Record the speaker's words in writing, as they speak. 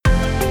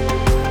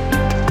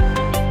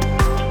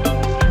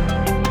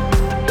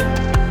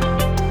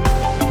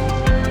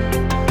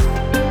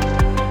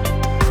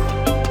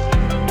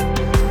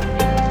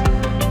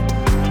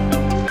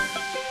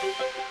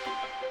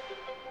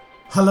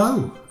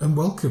Hello and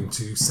welcome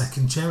to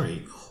Second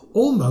Cherry,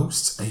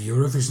 almost a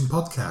Eurovision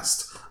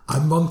podcast.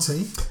 I'm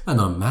Monty.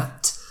 And I'm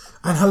Matt.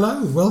 And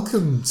hello,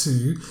 welcome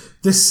to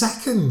the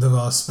second of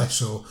our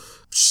special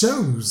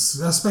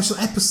shows, our special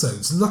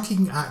episodes,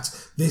 looking at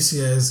this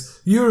year's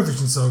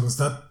Eurovision songs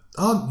that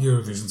aren't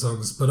Eurovision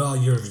songs, but are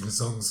Eurovision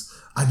songs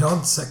and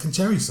aren't Second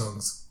Cherry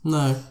songs.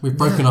 No, we've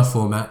broken our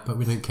format, but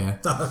we don't care.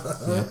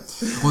 Yeah.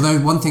 Although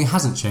one thing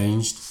hasn't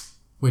changed,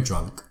 we're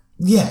drunk.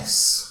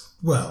 Yes.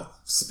 Well,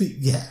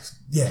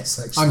 yes,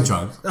 actually. I'm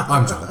drunk. A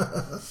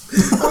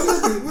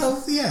little bit,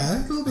 well, yeah, a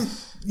little bit.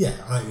 Yeah,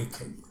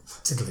 okay.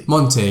 Tiddly.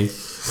 Monty.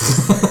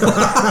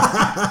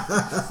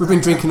 We've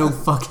been drinking all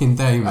fucking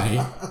day, mate.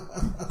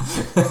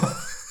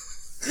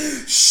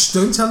 Shh,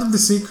 don't tell them the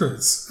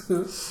secrets.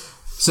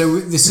 So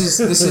this is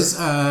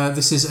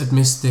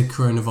amidst the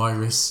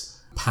coronavirus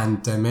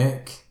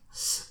pandemic,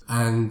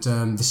 and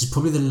this is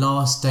probably the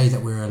last day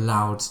that we're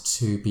allowed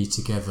to be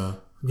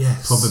together.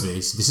 Yes,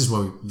 probably. So this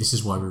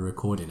is why we're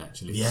recording,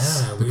 actually.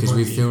 Yeah, because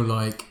we feel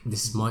like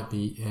this might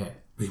be it.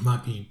 We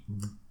might be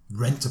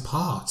rent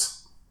apart.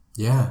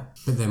 Yeah,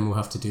 but then we'll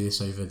have to do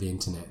this over the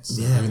internet.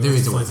 So yeah, there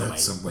is some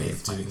way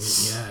of doing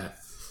it. Yeah,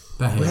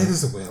 but where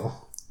there's a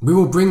will, we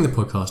will bring the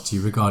podcast to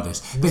you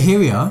regardless. But here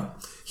we are.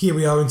 Here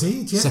we are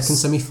indeed. Yes. Second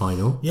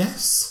semi-final.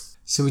 Yes.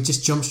 So we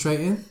just jump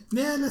straight in.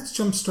 Yeah, let's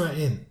jump straight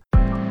in.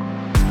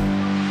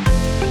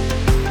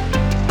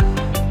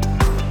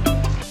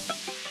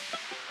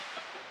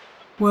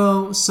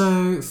 Well,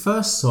 so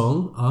first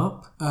song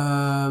up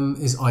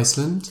is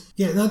Iceland.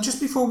 Yeah, now just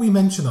before we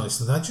mention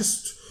Iceland,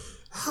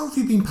 how have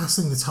you been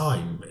passing the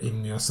time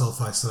in your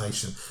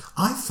self-isolation?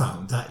 I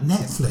found that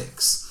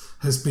Netflix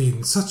has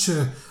been such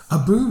a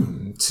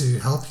boon to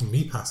helping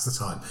me pass the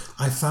time.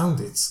 I found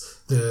it's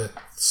the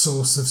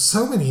source of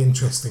so many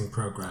interesting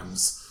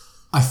programs.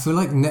 I feel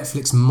like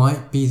Netflix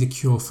might be the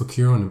cure for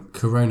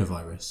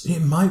coronavirus.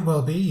 It might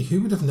well be.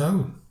 Who would have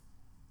known?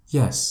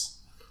 Yes.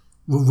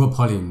 Well, Rob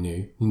Holly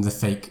knew in the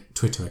fake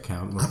Twitter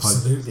account. Rob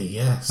Absolutely, Holly,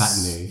 yes. That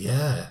knew.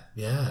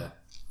 Yeah.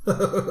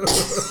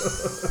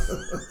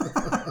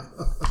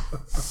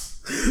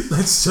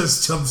 Let's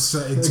just jump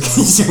straight into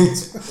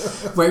it.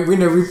 Wait, we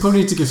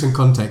probably need to give some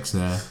context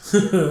there.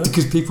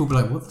 Because people will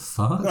be like, what the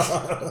fuck?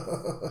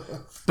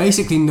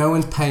 Basically, no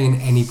one's paying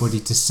anybody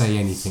to say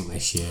anything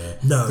this year.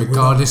 No.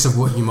 Regardless of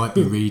what you might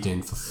be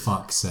reading, for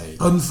fuck's sake.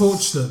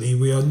 Unfortunately,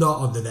 we are not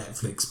on the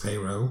Netflix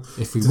payroll.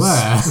 If we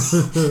were,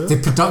 the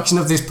production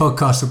of this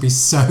podcast would be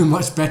so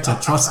much better,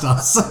 trust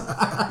us.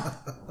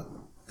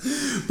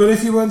 But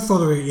if you weren't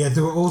following it yet,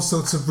 there were all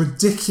sorts of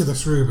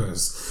ridiculous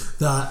rumours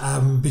that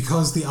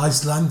because the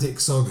Icelandic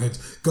song had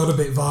got a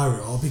bit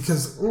viral,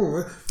 because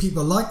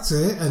people liked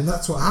it, and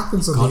that's what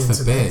happens on the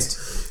internet,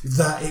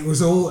 that it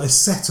was all a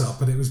setup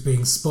and it was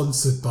being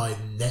sponsored by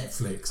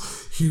Netflix,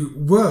 who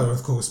were,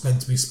 of course, meant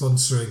to be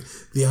sponsoring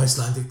the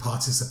Icelandic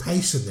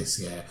participation this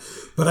year.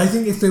 But I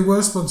think if they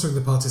were sponsoring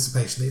the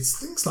participation, it's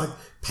things like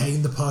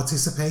paying the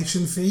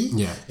participation fee.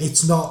 Yeah.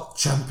 It's not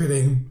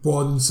championing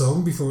one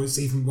song before it's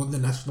even won the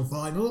national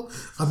final.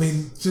 I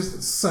mean,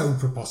 just so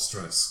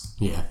preposterous.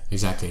 Yeah,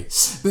 exactly.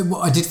 But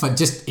what I did find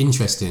just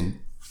interesting,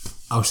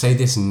 I'll say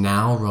this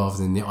now rather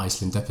than the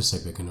Iceland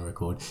episode we're going to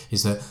record,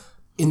 is that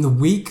in the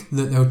week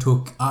that they'll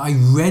talk, I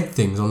read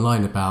things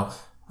online about,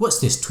 what's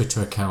this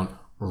Twitter account,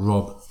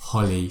 Rob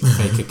Holly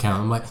fake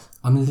account?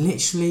 I'm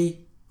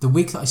literally, the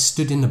week that I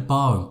stood in the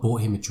bar and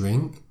bought him a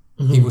drink,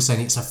 people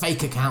saying it's a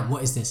fake account,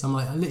 what is this? I'm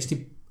like, I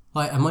literally,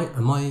 like, am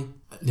I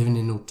living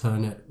in an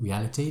alternate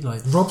reality?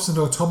 Like, Rob's an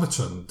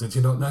automaton. Did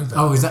you not know that?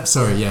 Oh, is that?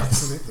 Sorry, yeah.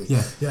 Absolutely.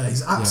 Yeah,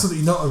 he's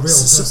absolutely not a real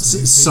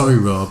person. Sorry,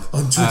 Rob.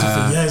 On Twitter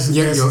for years and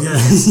years.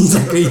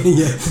 Exactly,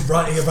 yeah.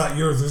 Writing about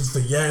Eurovision for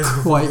years.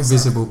 Quite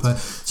visible. Do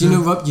you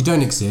know, Rob, you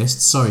don't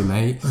exist. Sorry,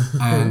 mate.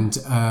 And,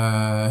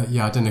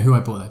 I don't know who I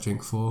bought that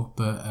drink for,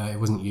 but it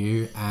wasn't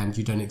you, and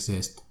you don't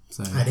exist.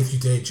 So. And if you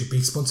did, you'd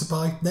be sponsored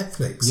by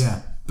Netflix.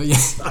 Yeah. But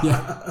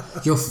yeah.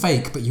 You're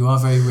fake, but you are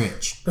very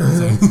rich.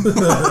 So.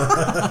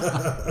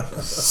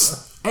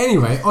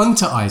 Anyway, on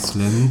to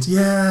Iceland.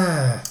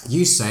 Yeah.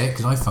 You say it,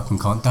 because I fucking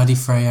can't. Daddy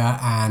Freya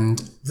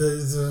and...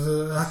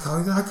 I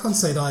can't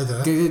say it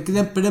either. Them.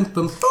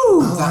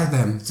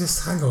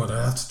 Just hang on,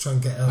 I have to try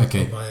and get out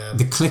okay. of my...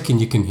 The clicking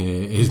you can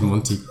hear is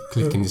Monty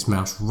clicking his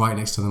mouse right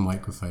next to the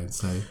microphone,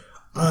 so...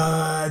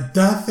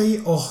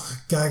 Dathi och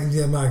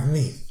Gaglia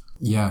Magni.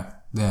 Yeah,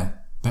 there.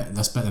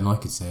 That's better than I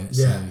could say it.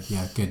 Yeah. So,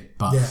 yeah, good.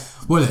 But,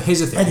 well, look, here's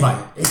the thing. Anyway,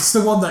 right. It's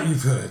the one that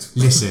you've heard.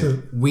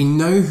 Listen, we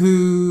know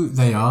who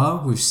they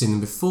are. We've seen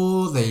them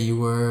before. They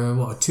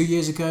were, 2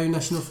 years ago,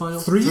 national final?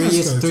 3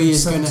 years ago. 3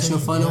 years ago, national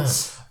final. Yeah.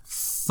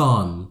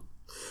 Fun.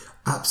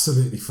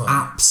 Absolutely fun.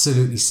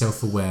 Absolutely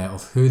self-aware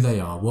of who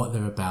they are, what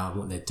they're about,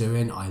 what they're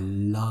doing. I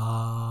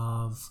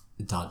love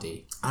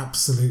Daddy.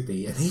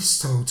 Absolutely. And he's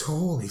so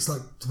tall. He's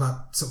like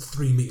about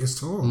 3 meters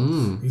tall.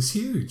 He's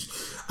huge.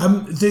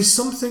 There's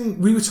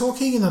something, we were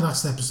talking in the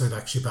last episode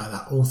actually about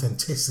that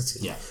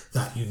authenticity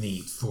that you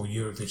need for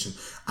Eurovision.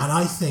 And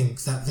I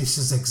think that this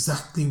is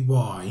exactly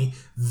why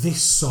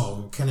this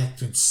song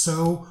connected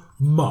so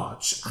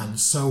much and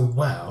so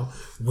well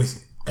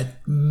with a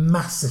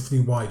massively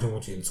wide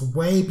audience,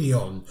 way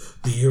beyond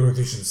the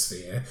Eurovision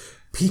sphere.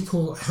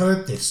 People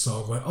heard this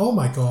song, went, "Oh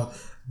my God,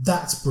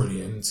 that's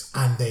brilliant,"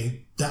 and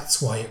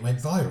that's why it went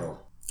viral.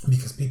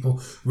 Because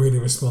people really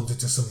responded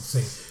to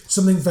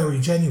something very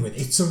genuine.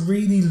 It's a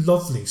really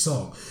lovely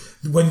song.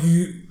 When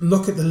you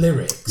look at the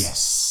lyrics,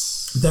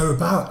 yes, they're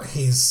about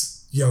his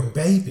young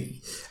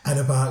baby and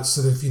about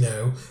sort of,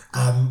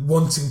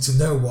 wanting to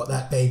know what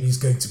that baby's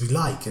going to be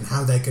like and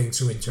how they're going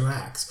to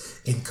interact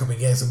in coming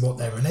years and what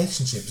their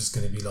relationship is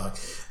going to be like.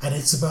 And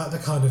it's about the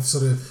kind of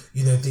sort of,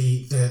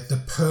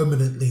 the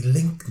permanently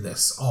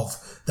linkedness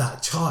of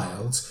that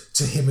child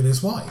to him and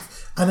his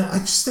wife. And I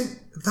just think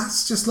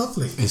that's just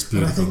lovely. It's beautiful.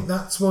 And I think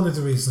that's one of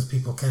the reasons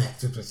people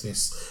connected with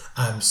this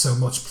so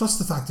much. Plus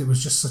the fact it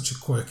was just such a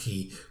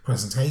quirky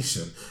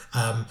presentation.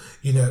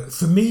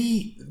 For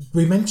me,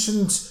 we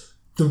mentioned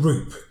the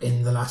Roop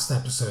in the last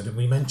episode, and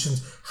we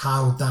mentioned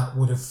how that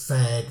would have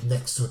fared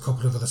next to a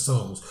couple of other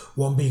songs,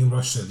 one being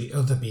Russia, the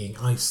other being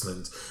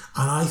Iceland.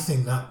 And I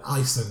think that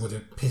Iceland would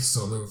have pissed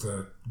all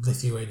over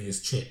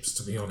Lithuania's chips,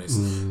 to be honest,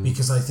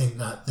 because I think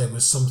that there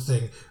was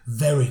something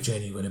very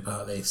genuine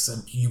about this,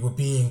 and you were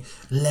being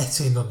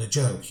let in on the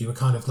joke. You were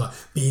kind of like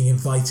being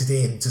invited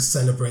in to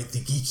celebrate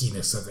the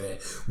geekiness of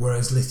it,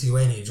 whereas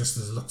Lithuania just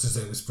looked as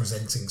though it was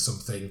presenting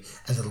something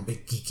a little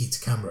bit geeky to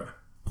camera.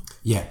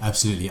 Yeah,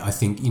 absolutely. I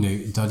think,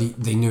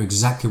 they knew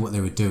exactly what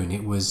they were doing.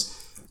 It was,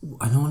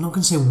 I'm not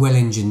going to say well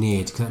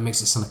engineered, because that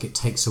makes it sound like it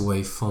takes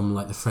away from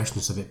like the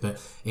freshness of it, but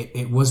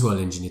it was well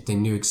engineered. They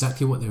knew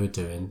exactly what they were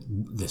doing.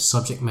 The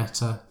subject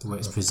matter, the way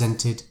it's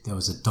presented, there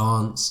was a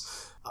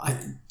dance.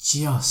 I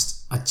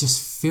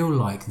just feel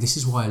like this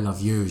is why I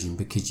love Eurovision,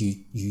 because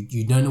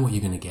you don't know what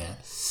you're going to get.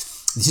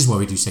 This is why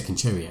we do Second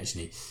Cherry,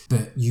 actually.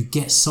 But you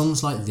get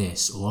songs like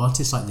this or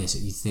artists like this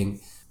that you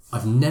think,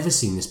 I've never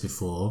seen this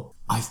before.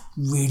 I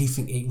really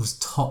think it was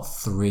top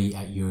 3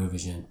 at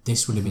Eurovision.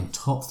 This would have been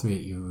top 3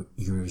 at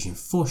Eurovision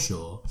for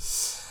sure.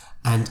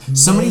 And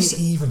somebody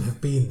even have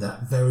been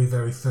that very,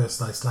 very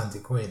first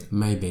Icelandic win.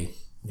 Maybe.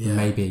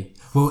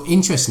 Well,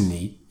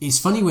 interestingly, it's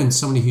funny when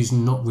somebody who's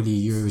not really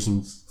a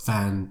Eurovision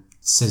fan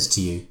says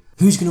to you,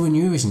 who's going to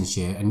win Eurovision this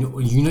year? And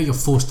you're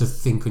forced to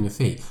think on your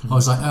feet. Mm-hmm. I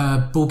was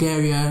like,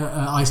 Bulgaria,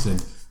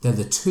 Iceland. They're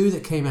the 2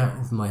 that came out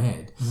of my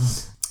head.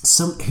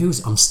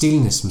 I'm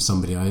stealing this from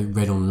somebody I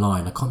read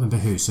online. I can't remember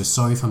who, so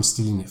sorry if I'm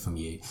stealing it from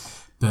you.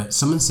 But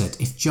someone said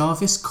if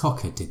Jarvis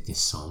Cocker did this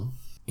song,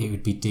 it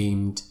would be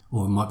deemed,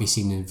 or it might be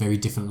seen in a very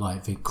different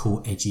light, very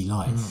cool, edgy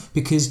light.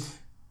 Because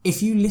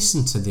if you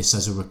listen to this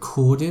as a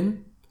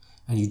recording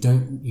and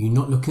you're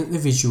not looking at the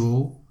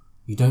visual,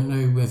 you don't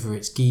know whether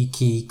it's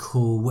geeky,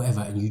 cool,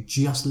 whatever, and you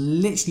just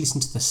literally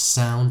listen to the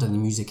sound and the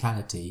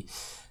musicality,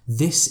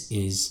 this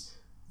is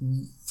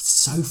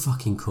so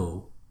fucking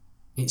cool.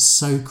 It's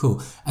so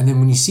cool. And then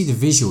when you see the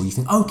visual, you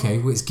think, okay,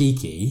 well, it's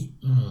geeky,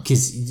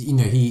 because,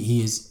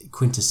 he is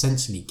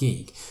quintessentially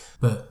geek.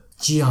 But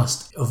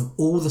just of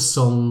all the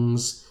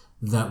songs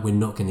that we're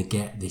not going to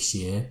get this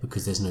year,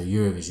 because there's no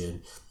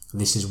Eurovision,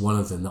 this is one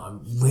of them that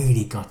I'm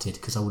really gutted,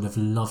 because I would have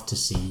loved to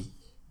see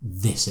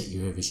this at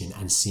Eurovision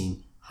and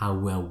seen how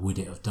well would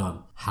it have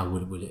done? How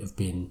would it have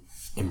been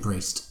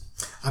embraced?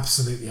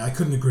 Absolutely. I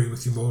couldn't agree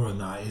with you more on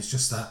that. It's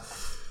just that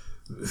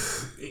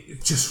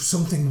just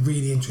something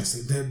really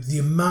interesting. The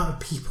amount of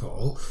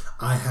people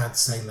I had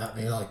saying that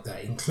they like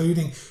that,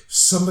 including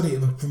somebody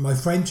from my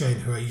friend Jane,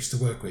 who I used to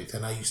work with,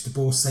 and I used to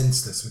bore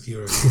senseless with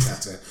Eurovision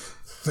chatter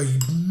for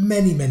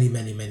many, many,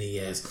 many, many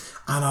years.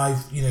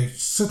 And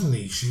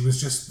suddenly she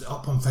was just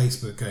up on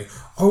Facebook going,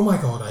 "Oh my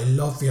God, I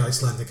love the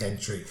Icelandic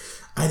entry."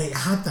 And it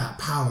had that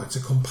power to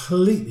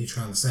completely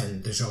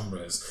transcend the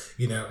genres,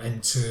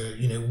 and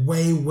to,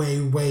 way,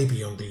 way, way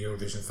beyond the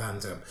Eurovision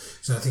fandom.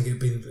 So I think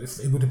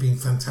it would have been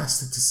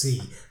fantastic to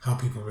see how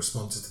people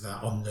responded to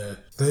that on the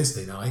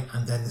Thursday night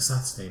and then the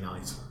Saturday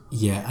night.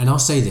 Yeah, and I'll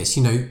say this,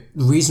 the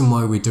reason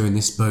why we're doing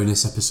this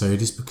bonus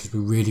episode is because we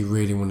really,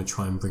 really want to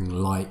try and bring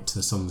light to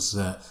the songs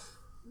that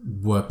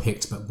were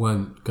picked but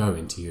weren't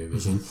going to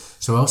Eurovision.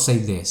 So I'll say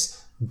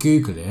this,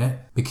 Google it,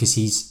 because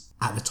he's,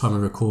 at the time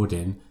of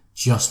recording,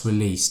 just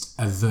released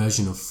a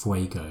version of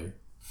Fuego.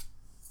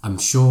 I'm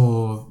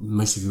sure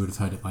most of you would have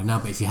heard it by now,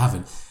 but if you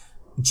haven't,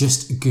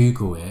 just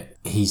Google it.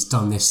 He's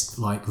done this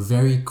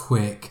very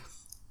quick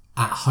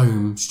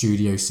at-home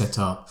studio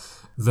setup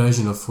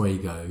version of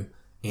Fuego.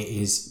 It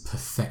is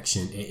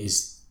perfection.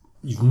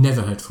 You've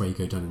never heard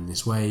Fuego done in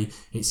this way.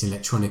 It's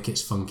electronic,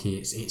 it's funky,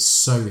 it's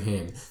so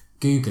him.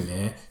 Google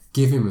it,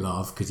 give him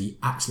love, because he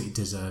absolutely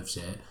deserves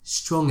it.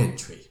 Strong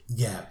entry.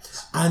 Yeah,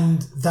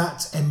 and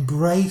that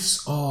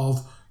embrace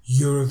of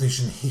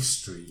Eurovision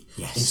history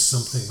is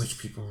something which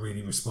people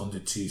really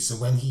responded to. So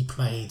when he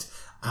played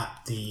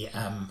at the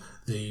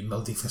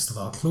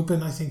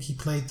Melodifestivalen, I think he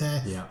played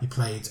there. Yeah. He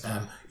played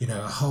a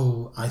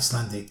whole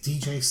Icelandic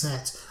DJ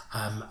set,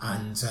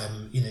 and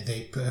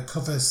they put a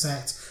cover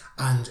set,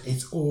 and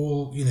it's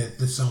all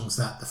the songs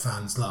that the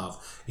fans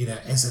love.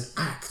 As an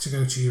act to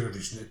go to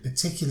Eurovision,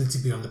 particularly to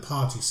be on the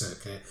party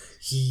circuit,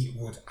 he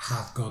would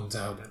have gone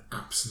down an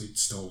absolute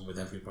storm with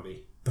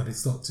everybody. But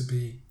it's not to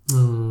be.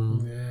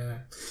 Yeah.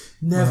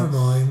 Never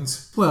mind.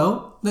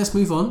 Well, let's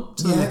move on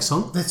to the next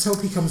song. Let's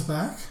hope he comes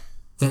back.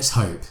 Let's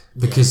hope,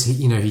 because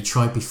he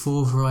tried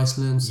before for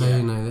Iceland, so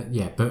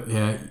But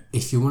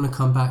if you want to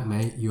come back,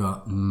 mate, you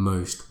are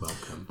most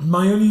welcome.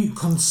 My only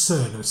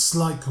concern, a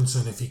slight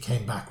concern, if he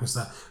came back, was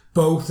that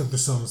both of the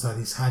songs that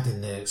he's had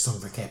in the Song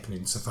for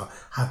Keppnin so far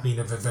have been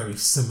of a very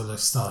similar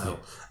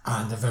style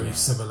and a very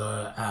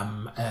similar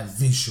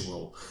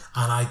visual,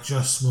 and I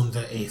just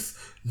wonder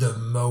if the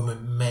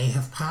moment may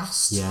have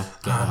passed,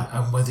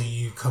 and whether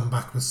you come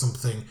back with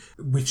something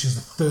which is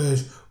a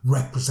third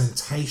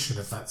representation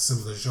of that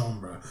similar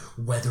genre,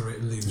 whether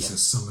it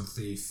loses some of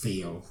the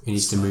feel. It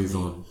needs to move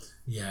on.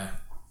 Yeah.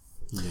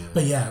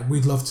 But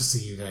we'd love to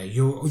see you there.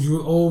 You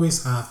will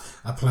always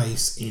have a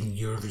place in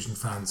Eurovision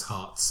fans'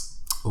 hearts.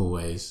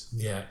 Always.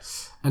 Yeah.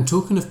 And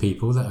talking of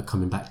people that are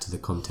coming back to the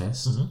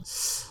contest,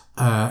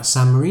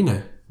 San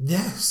Marino.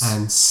 Yes.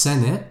 And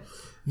Senate,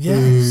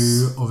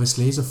 who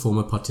obviously is a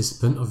former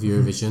participant of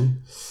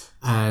Eurovision,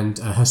 and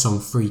her song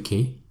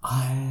Freaky.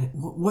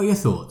 What are your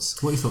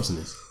thoughts? What are your thoughts on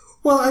this?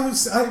 Well,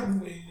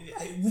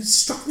 it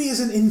struck me as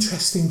an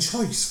interesting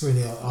choice for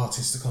an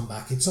artist to come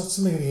back. It's not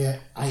something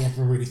I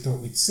ever really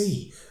thought we'd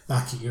see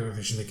back at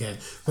Eurovision again.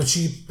 But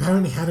she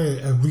apparently had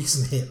a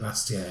recent hit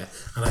last year,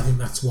 and I think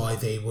that's why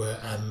they were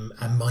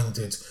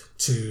minded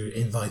to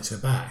invite her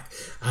back.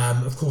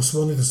 Of course,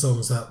 one of the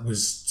songs that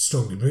was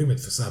strongly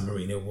rumoured for San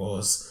Marino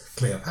was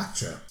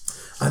Cleopatra.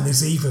 And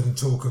there's even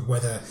talk of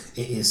whether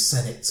it is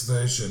Senate's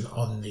version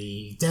on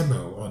the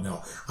demo or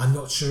not. I'm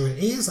not sure it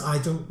is. I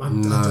don't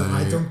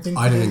think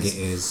it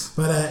is.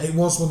 But it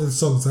was one of the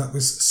songs that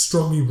was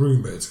strongly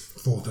rumoured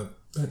for them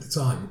at the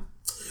time.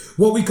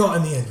 What we got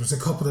in the end was a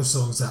couple of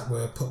songs that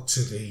were put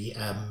to the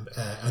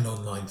an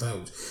online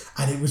vote,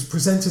 and it was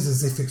presented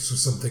as if it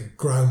was something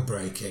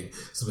groundbreaking,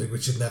 something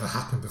which had never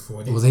happened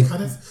before. And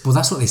well,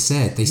 that's what they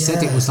said. They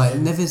said it was like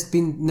never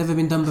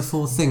been done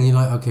before thing. You're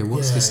like, okay,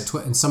 what's this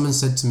twist? And someone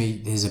said to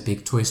me, "There's a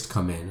big twist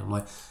coming." I'm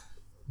like,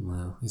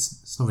 well,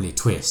 it's not really a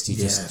twist.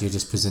 You're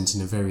just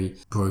presenting a very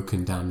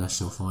broken down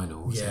national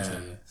final.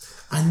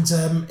 And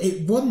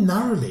it won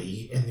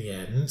narrowly in the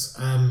end,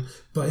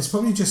 but it's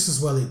probably just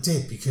as well it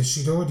did, because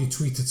she'd already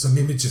tweeted some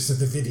images of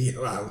the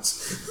video out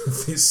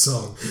of this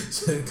song.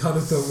 So it kind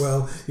of thought,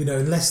 well,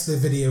 unless the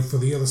video for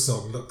the other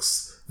song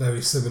looks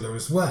very similar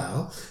as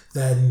well,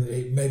 then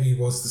it maybe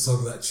was the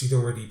song that she'd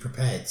already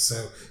prepared.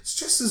 So it's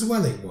just as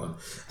well it won.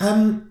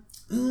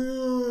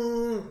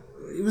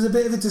 It was a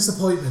bit of a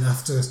disappointment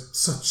after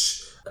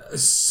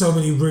so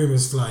many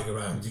rumours flying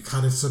around. You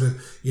kind of sort of,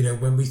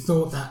 when we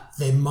thought that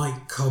they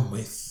might come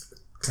with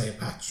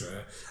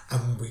Cleopatra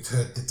and we'd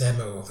heard the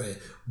demo of it,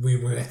 we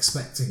were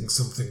expecting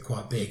something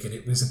quite big, and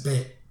it was a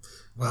bit,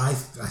 I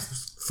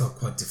felt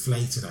quite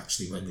deflated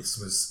actually when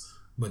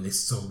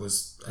this song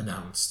was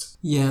announced.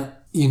 Yeah,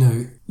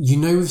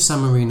 with San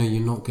Marino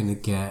you're not going to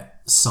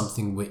get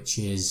something which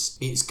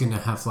it's going to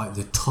have like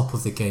the top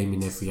of the game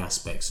in every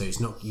aspect. So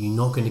you're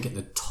not going to get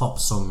the top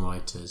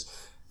songwriters,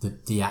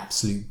 the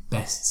absolute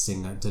best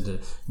singer.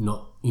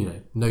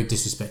 No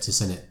disrespect to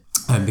Senate,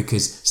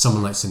 because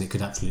someone like Senate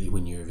could absolutely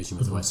win Eurovision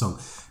with the right song.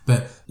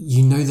 But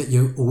that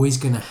you're always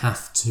going to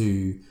have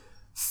to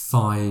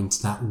find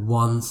that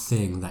one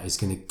thing that is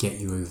going to get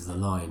you over the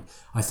line.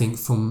 I think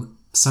from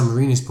San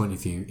Marino's point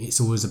of view, it's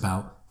always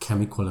about can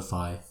we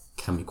qualify?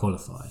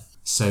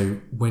 So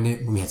when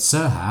we had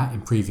Serhat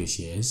in previous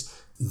years,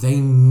 they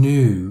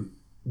knew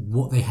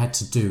what they had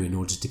to do in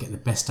order to get the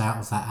best out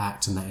of that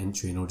act and that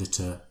entry in order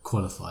to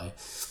qualify.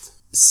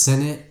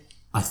 Senate,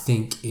 I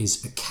think,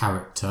 is a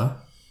character.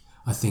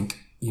 I think,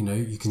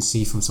 you can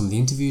see from some of the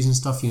interviews and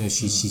stuff,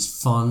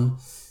 she's fun.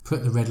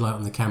 Put the red light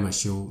on the camera,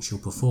 she'll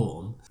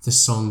perform. The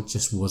song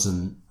just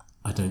wasn't,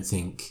 I don't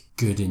think,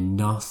 good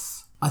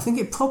enough. I think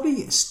it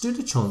probably stood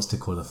a chance to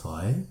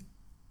qualify,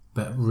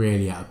 but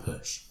really at a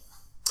push.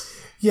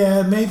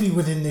 Yeah, maybe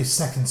within this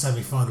second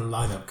semi-final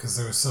lineup, because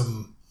there are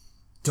some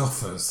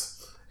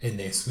duffers in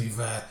this.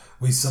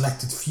 We've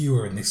selected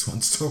fewer in this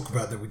one to talk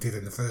about than we did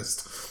in the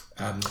first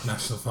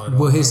national final.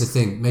 Well, here's the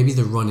thing. Maybe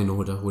the running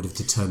order would have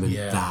determined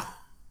that.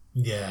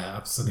 Yeah,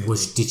 absolutely.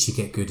 Did she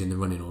get good in the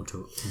running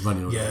order?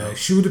 Yeah,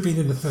 she would have been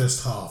in the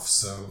first half,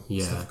 so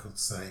it's difficult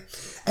to say.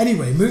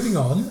 Anyway, moving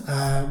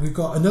on, we've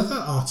got another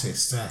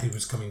artist who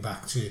was coming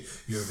back to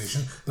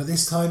Eurovision, but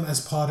this time as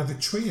part of a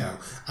trio,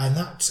 and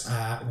that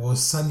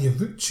was Sanja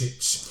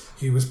Vucic,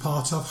 who was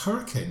part of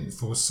Hurricane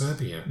for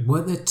Serbia.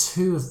 Weren't there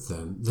two of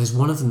them? There's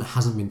one of them that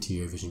hasn't been to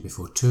Eurovision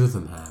before. Two of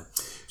them have.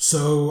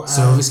 So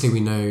obviously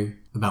we know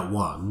about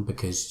one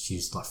because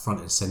she's like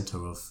front and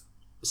centre of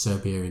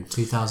Serbia in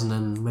 2000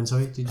 and when,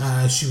 sorry?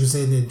 She was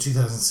in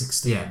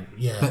 2016.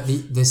 Yeah. But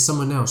there's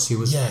someone else who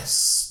was...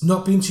 Yes.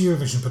 Not been to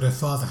Eurovision, but her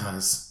father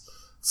has.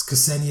 It's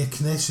Ksenia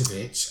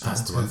Knežević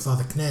and her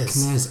father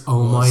Knez.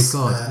 Oh my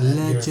God.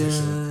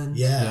 Legend.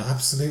 Yeah,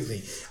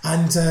 absolutely.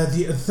 And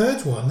the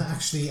third one,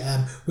 actually,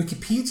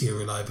 Wikipedia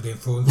reliably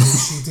informed me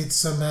she did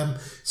some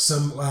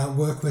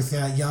work with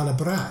Jala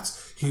Brat,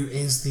 who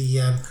is the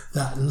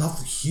that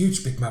lovely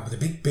huge big man with a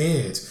big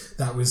beard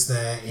that was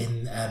there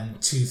in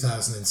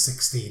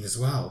 2016 as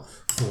well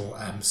for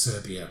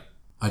Serbia.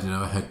 I don't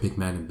know. I heard big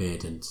man and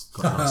beard and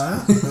got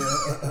lost.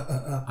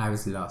 I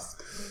was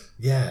lost.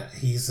 Yeah,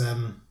 he's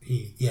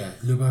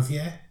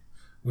Ljubavier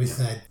with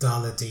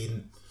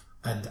Daladin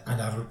and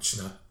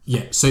Aruchna.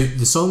 Yeah. So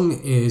the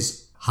song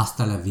is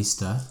Hasta la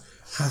Vista.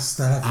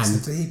 Hasta la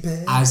vista,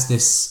 baby. As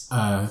this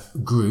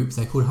group,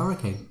 they're called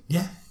Hurricane.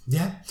 Yeah.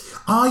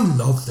 I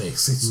love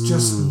this. It's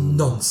just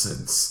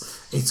nonsense.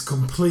 It's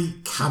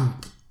complete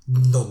camp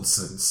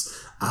nonsense,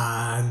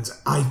 and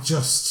it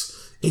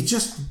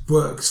just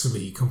works for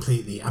me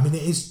completely. I mean,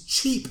 it is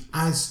cheap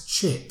as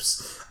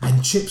chips,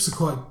 and chips are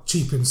quite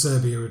cheap in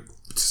Serbia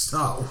to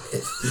start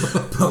with.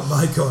 But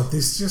my God,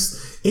 it's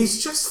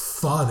just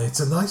fun. It's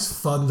a nice,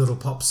 fun little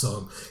pop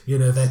song. You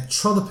know, they're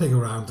trolloping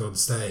around on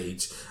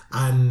stage,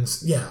 and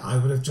yeah, I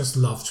would have just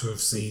loved to have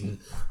seen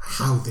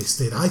how this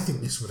did. I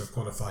think this would have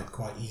qualified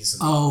quite easily.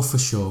 Oh, for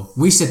sure.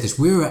 We said this.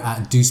 We were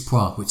at Deuce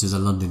Prague, which is a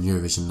London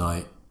Eurovision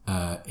night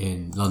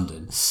in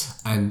London,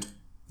 and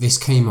this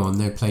came on.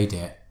 They played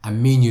it.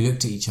 And me and you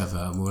looked at each other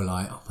and we were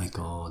like, oh my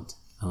God.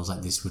 And I was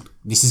like, this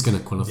is going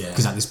to qualify.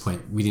 Because at this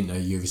point, we didn't know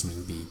Eurovision was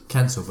going to be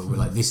cancelled, but we're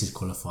like, this is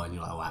qualifying.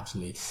 You're like, oh,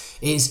 absolutely.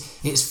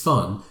 It's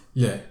fun.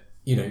 Yeah.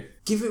 You know,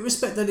 give it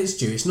respect that it's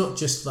due. It's not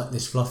just like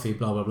this fluffy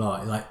blah, blah,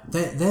 blah. Like,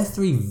 they're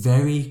three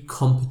very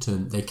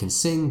competent. They can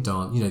sing,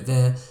 dance. You know,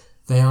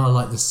 they are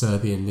like the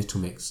Serbian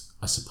Little Mix,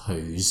 I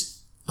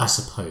suppose. And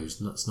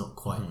that's not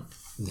quite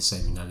the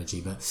same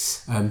analogy, but...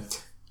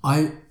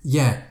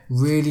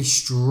 really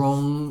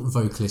strong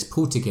vocalists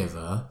pulled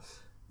together.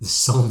 The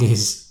song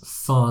is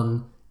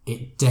fun.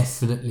 It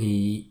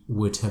definitely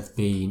would have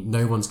been.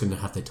 No one's going to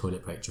have their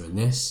toilet break during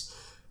this.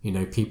 You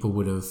know, people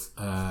would have.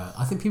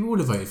 I think people would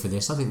have voted for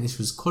this. I think this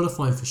was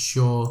qualifying for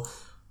sure.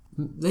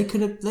 They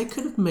could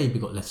have maybe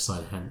got left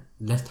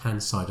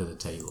hand side of the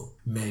table.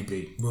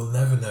 Maybe we'll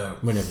never know.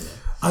 We'll never know.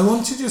 I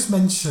want to just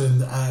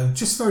mention,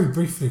 just very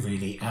briefly,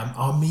 really,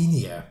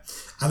 Armenia,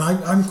 and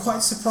I'm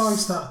quite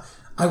surprised that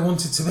I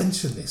wanted to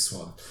mention this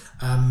one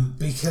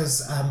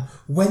because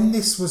when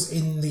this was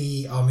in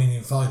the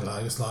Armenian final,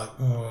 I was like,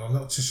 oh, I'm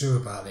not too sure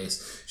about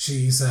this.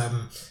 She's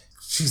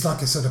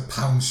like a sort of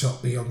pound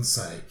shot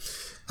Beyonce.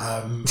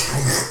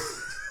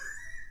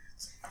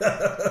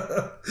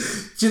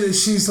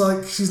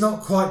 She's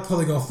not quite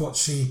pulling off what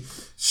she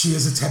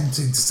is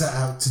attempting to set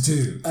out to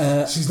do.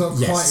 She's not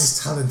quite as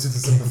talented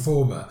as a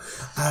performer,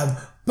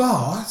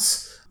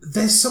 but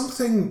there's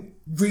something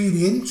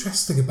really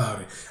interesting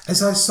about it.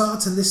 As I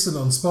started to listen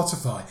on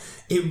Spotify,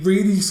 it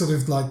really sort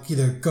of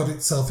got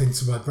itself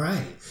into my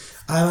brain,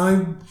 and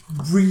I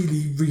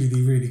really,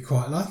 really, really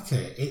quite like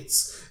it.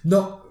 It's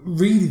not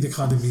really the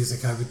kind of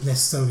music I would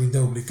necessarily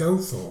normally go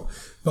for,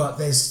 but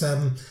there's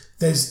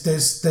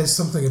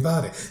something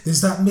about it.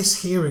 There's that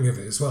mishearing of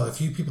it as well. A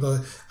few people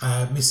are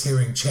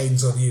mishearing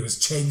 "Chains on You" as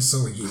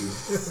 "Chainsaw You."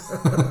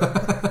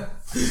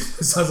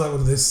 It sounds like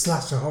one of those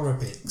slasher horror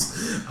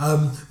bits.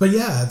 But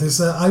yeah,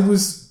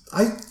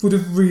 I would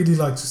have really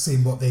liked to see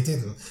what they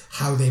did and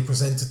how they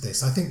presented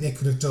this. I think they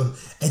could have done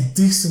a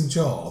decent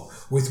job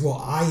with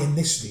what I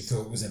initially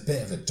thought was a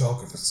bit of a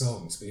dog of a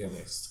song, to be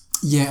honest.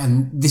 Yeah,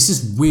 and this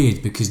is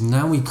weird because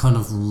now we kind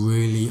of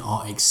really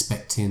are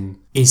expecting,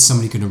 is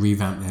somebody going to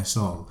revamp their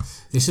song?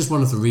 This is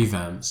one of the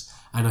revamps,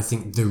 and I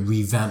think the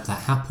revamp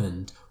that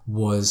happened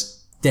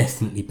was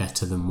definitely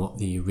better than what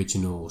the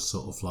original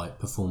sort of like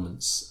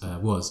performance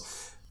was.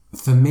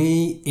 For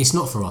me, it's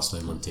not for us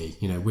though, Monty.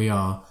 You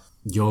know,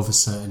 you're of a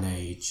certain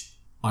age,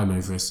 I'm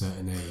over a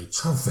certain age.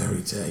 How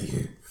very dare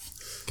you.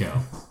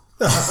 Girl.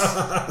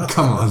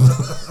 Come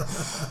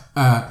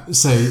on.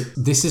 So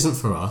this isn't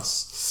for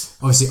us.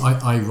 Obviously,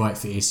 I write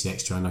for ESC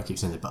Extra, and I keep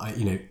saying that, but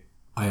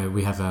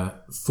we have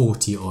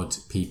 40 odd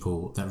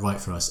people that write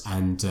for us,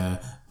 and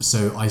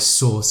so I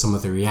saw some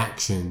of the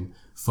reaction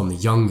from the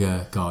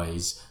younger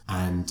guys,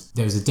 and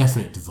there was a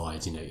definite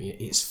divide. You know,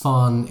 it's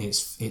fun,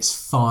 it's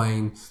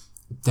fine.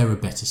 There were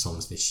better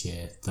songs this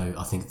year, though.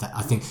 I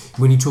think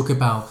when you talk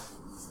about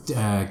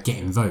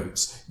getting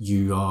votes,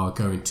 you are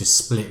going to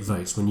split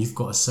votes when you've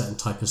got a certain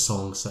type of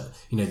song. So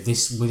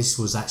this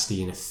was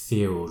actually in a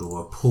field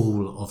or a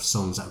pool of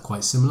songs that are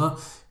quite similar,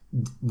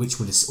 which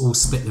would have all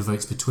split the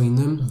votes between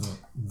them.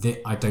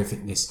 Mm-hmm. I don't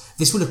think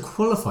this would have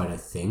qualified. I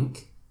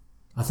think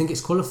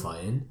it's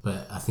qualifying,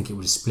 but I think it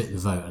would have split the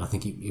vote, and I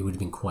think it would have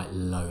been quite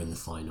low in the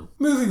final.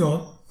 Moving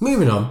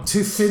on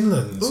to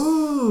Finland.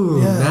 Ooh,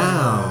 yeah.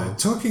 Now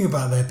talking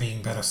about there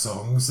being better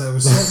songs, there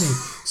was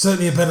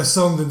certainly a better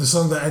song than the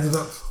song that ended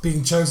up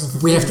being chosen for.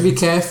 We have to be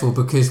careful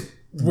because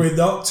we're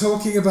not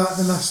talking about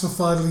the national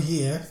final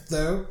here,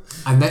 though.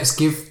 And let's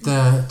give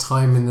the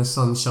time in the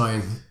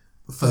sunshine.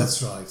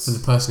 That's right. For the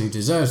person who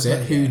deserves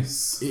it.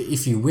 Yes.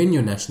 If you win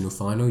your national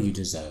final, you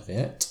deserve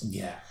it.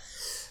 Yeah.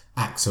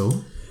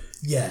 Axel.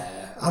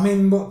 Yeah, I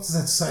mean, what does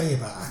that say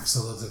about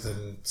Axel other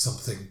than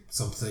something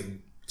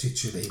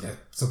Cicciolina,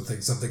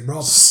 something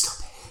Rob?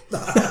 Stop it.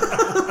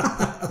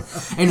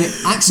 Anyway,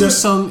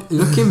 Axel's song,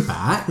 looking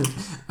back,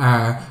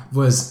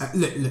 was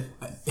look.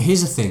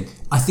 here's the thing.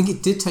 I think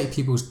it did take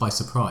people by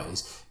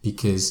surprise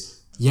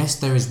because, yes,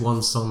 there is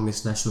one song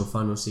this national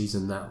final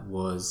season that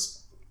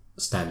was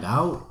stand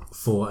out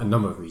for a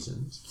number of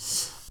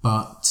reasons.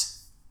 But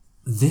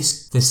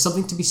there's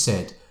something to be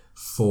said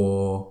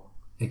for,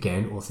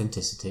 again,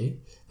 authenticity.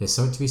 There's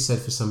something to be said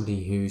for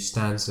somebody who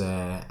stands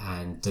there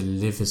and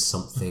delivers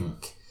something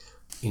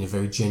in a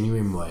very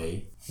genuine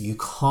way. You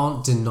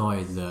can't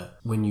deny that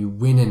when you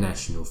win a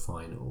national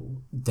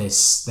final, there's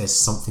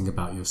something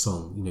about your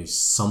song. You know,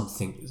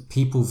 something.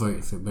 People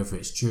vote for it, whether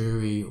it's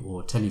jury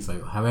or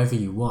televote, however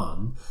you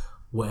won,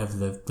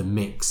 whatever the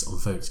mix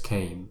of votes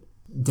came.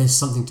 There's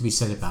something to be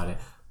said about it.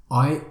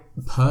 I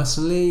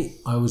personally,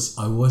 I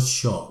was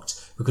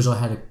shocked because I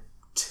had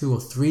 2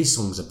 or 3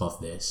 songs above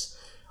this.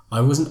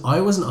 I wasn't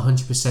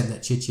 100%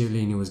 that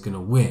Cicciolina was going to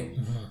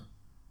win,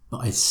 but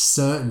I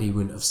certainly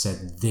wouldn't have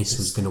said this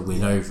was going to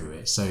win over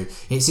it. So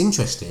it's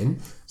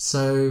interesting.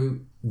 So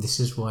this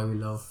is why we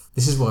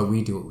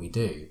do what we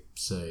do.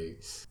 So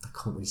I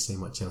can't really say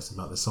much else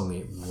about the song.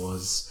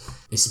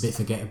 It's a bit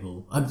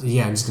forgettable. I'm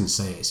just going to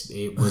say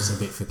it was a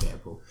bit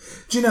forgettable.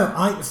 Do you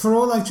know, for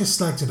all I just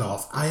slagged it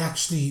off, I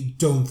actually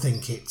don't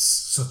think it's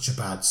such a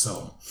bad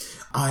song.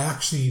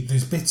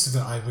 There's bits of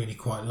it I really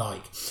quite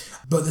like.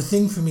 But the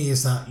thing for me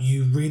is that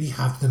you really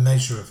have the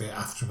measure of it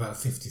after about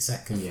 50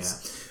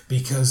 seconds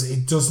because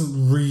it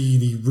doesn't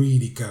really,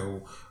 really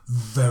go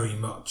very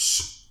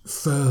much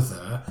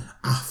further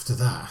after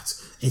that.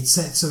 It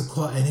sets up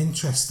quite an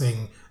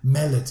interesting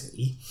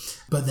melody,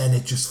 but then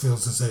it just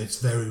feels as though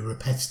it's very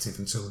repetitive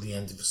until the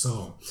end of the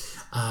song.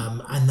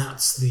 And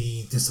that's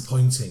the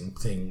disappointing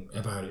thing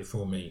about it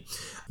for me.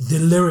 The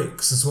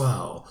lyrics as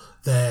well,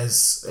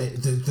 there's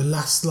the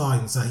last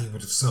lines that he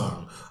would have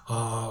sung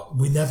are,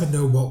 "We never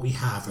know what we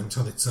have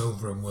until it's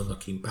over and we're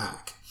looking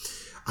back."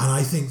 And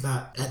I think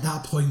that at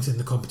that point in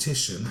the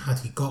competition, had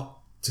he got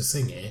to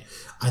sing it,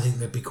 I think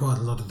there'd be quite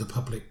a lot of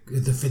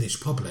the Finnish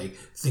public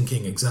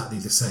thinking exactly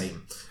the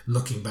same,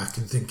 looking back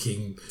and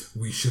thinking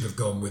we should have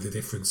gone with a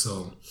different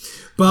song.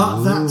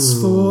 But that's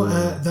for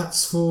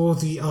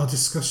our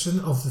discussion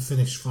of the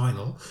Finnish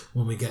final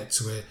when we get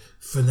to it.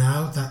 For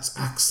now, that's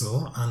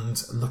Axel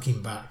and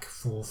Looking Back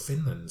for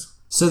Finland.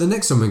 So the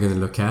next one we're going to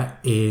look at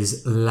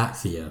is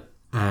Latvia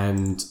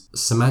and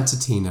Samantha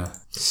Tina,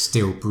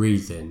 Still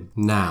Breathing.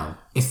 Now,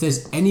 if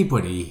there's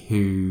anybody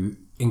who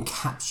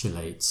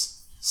encapsulates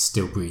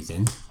Still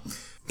Breathing,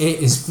 it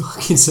is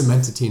fucking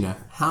Samantha Tina.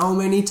 How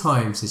many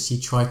times has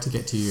she tried to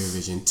get to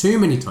Eurovision? Too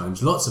many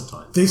times, lots of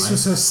times. This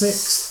was her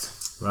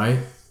 6th. Right?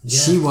 Yeah.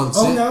 She wants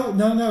it. Oh,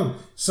 no.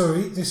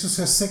 Sorry, this was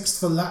her 6th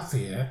for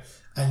Latvia,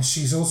 and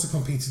she's also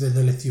competed in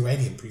the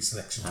Lithuanian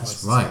pre-selection.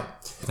 That's right.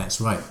 That's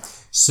right.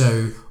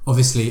 So,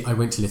 obviously, I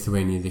went to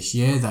Lithuania this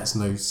year. That's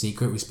no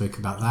secret. We spoke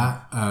about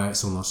that.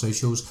 It's on our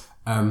socials.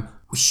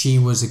 She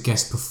was a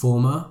guest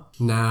performer.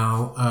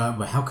 Now,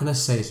 how can I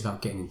say this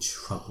without getting in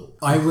trouble?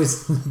 I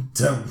was...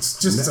 Don't.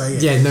 Just say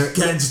it. Yeah, no.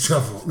 Get into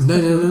trouble.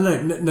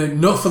 No,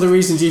 not for the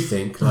reasons you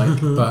think.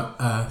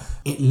 But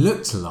it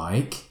looked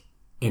like,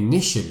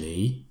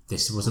 initially,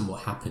 this wasn't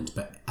what happened,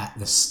 but at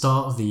the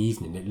start of the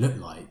evening, it looked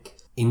like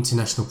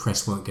international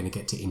press weren't going to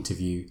get to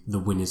interview the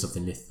winners of the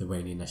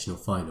Lithuanian national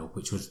final,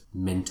 which was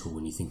mental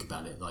when you think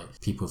about it.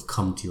 Like, people have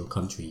come to your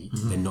country,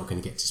 they're not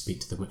going to get to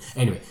speak to them.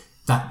 Anyway...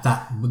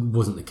 That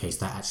wasn't the case.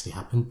 That actually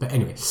happened. But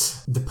anyway,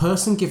 the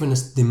person giving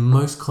us the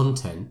most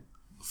content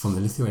from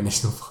the Lithuanian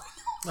national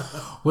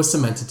final was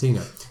Samantha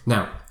Tina.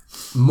 Now,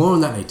 more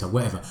on that later,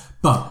 whatever.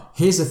 But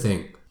here's the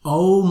thing.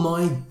 Oh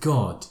my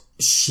God.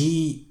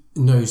 She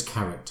knows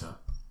character.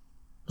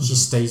 She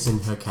stays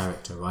in her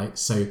character, right?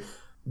 So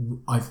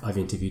I've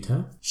interviewed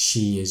her.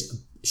 She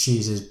is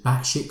as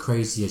batshit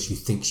crazy as you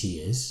think she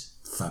is.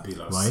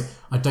 Fabulous. Right?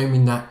 I don't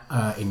mean that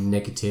in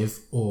negative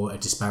or a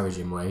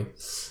disparaging way.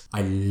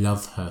 I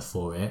love her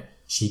for it.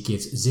 She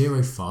gives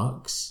 0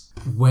 fucks.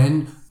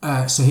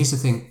 So here's the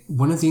thing.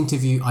 One of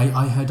the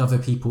I heard other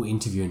people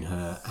interviewing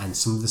her, and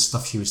some of the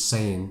stuff she was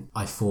saying,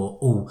 I thought,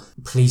 oh,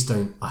 please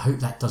don't, I hope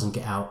that doesn't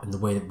get out in the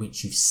way in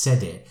which you've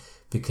said it.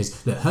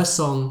 Because, look, her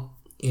song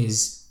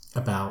is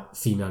about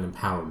female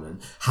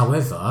empowerment.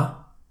 However,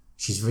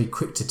 she's very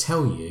quick to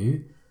tell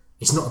you,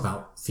 it's not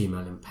about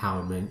female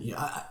empowerment.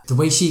 The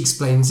way she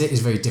explains it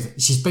is very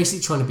different. She's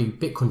basically trying to be a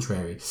bit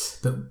contrary,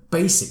 but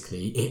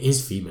basically it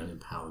is female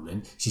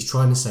empowerment. She's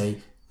trying to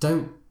say,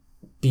 don't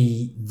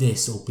be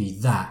this or be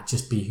that,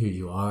 just be who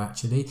you are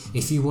actually.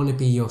 If you want to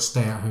be your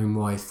stay-at-home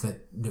wife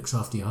that looks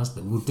after your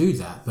husband, we'll do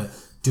that, but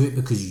do it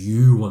because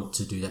you want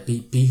to do that.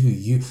 Be who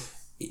you...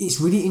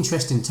 It's really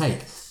interesting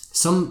take.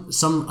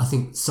 I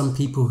think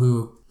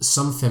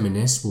some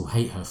feminists will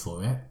hate her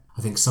for it.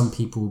 I think some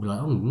people will be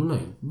like, oh,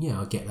 no, yeah,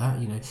 I get that,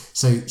 you know.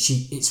 So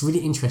it's really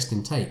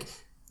interesting take.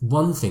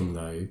 One thing,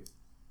 though,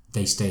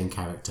 they stay in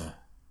character.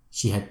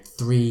 She had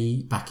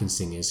 3 backing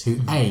singers who,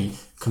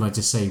 can I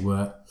just say,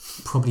 were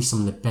probably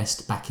some of the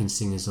best backing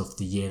singers of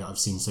the year that I've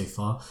seen so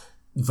far.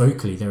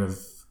 Vocally, they're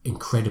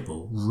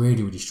incredible,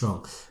 really, really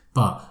strong.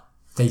 But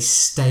they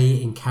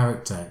stay in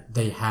character.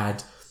 They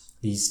had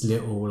these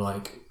little,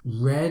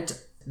 red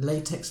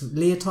latex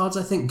leotards,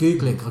 I think.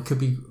 Google it, I could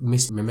be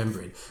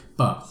misremembering.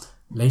 But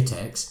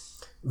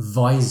latex,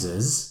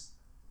 visors,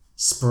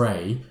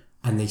 spray,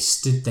 and they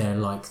stood there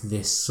like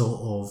this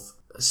sort of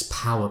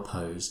power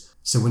pose.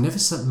 So whenever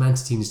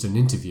Samantha Tina's done an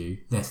interview,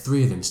 there are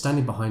three of them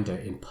standing behind her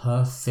in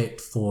perfect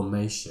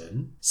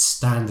formation,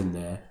 standing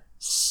there,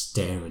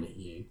 staring at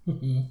you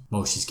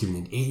while she's giving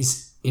it. It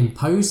is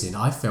imposing.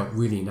 I felt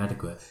really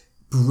inadequate.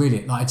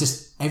 Brilliant. Like,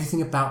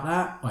 everything about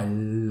that, I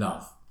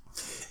love.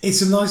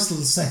 It's a nice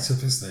little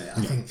setup, isn't it?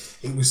 I think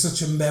it was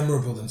such a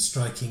memorable and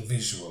striking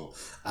visual,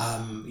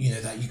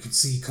 that you could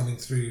see coming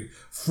through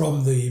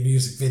from the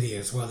music video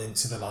as well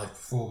into the live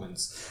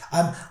performance.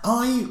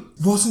 I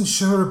wasn't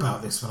sure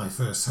about this when I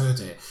first heard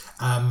it.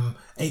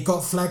 It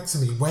got flagged to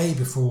me way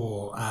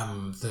before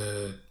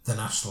the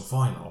national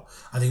final.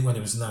 I think when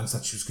it was announced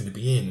that she was going to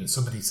be in, and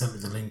somebody sent me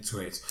the link to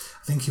it.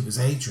 I think it was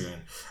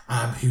Adrian,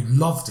 who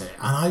loved it.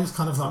 And I was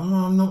kind of like,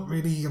 I'm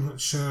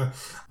not sure.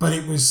 But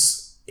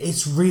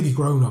it's really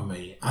grown on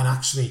me. And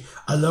actually,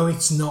 although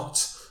it's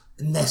not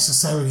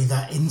necessarily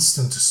that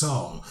instant a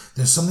song,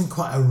 there's something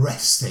quite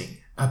arresting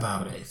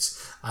about it.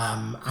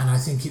 And I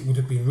think it would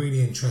have been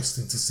really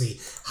interesting to see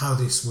how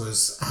this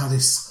was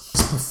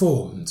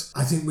performed.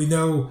 I think we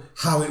know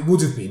how it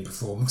would have been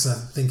performed, because I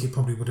think it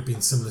probably would have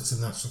been similar to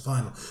the national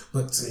final,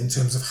 but in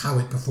terms of how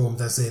it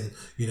performed, as in,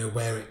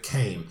 where it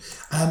came.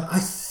 I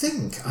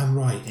think I'm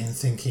right in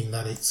thinking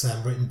that it's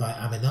written by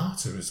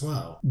Aminata as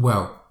well.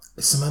 Well,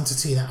 Samantha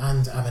Tina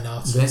and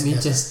Aminata. Let me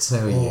just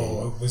tell you.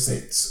 Or was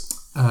it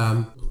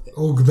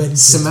augmented?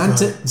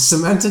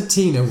 Samantha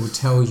Tina will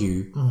tell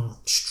you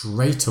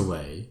straight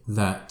away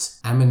that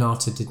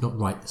Aminata did not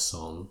write the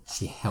song.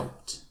 She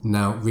helped.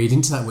 Now, read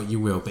into that what you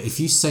will, but if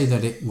you say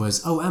that it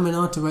was,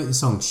 Aminata wrote the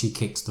song, she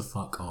kicks the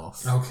fuck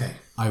off. Okay.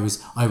 I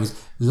was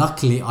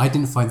luckily, I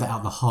didn't find that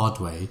out the hard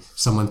way.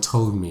 Someone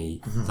told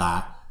me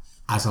that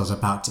as I was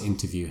about to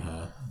interview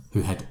her,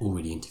 who had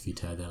already interviewed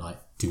her. They're like,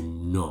 do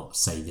not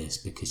say this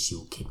because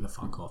she'll kick the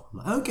fuck off. I'm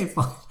like, okay,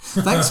 fine.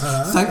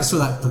 Thanks for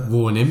that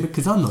warning,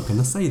 because I'm not going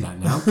to say that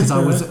now, because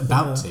I was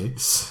about to.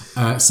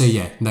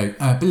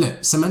 But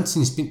look,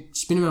 Samantha,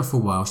 she's been around for a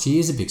while. She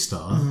is a big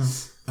star.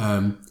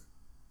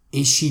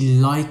 Is she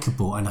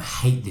likeable? And I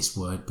hate this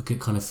word because it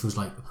kind of feels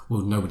like,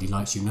 well, nobody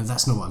likes you. No,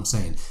 that's not what I'm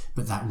saying.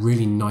 But that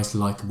really nice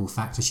likeable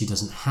factor she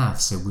doesn't have.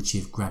 So would she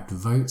have grabbed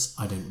votes?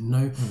 I don't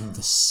know.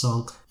 The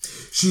song.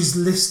 She's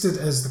listed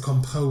as the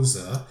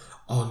composer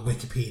on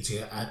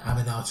Wikipedia, and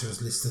Aminata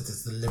is listed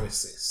as the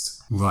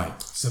lyricist.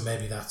 Right. So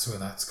maybe that's where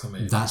that's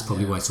coming. That's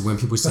probably why. So when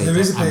people say there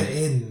is a bit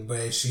in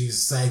where she's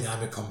saying,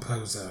 I'm a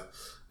composer.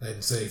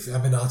 And so if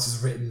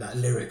Aminata's written that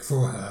lyric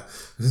for her,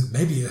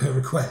 maybe at her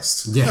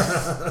request. Yeah.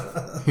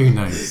 Who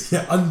knows?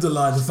 Yeah,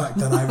 underline the fact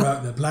that I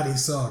wrote the bloody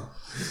song.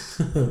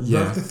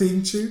 Yeah. Wrote the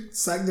theme tune?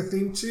 Sang the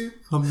theme tune?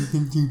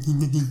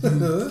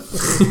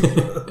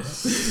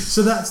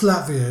 So that's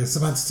Latvia,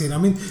 Samantha Tina. I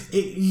mean,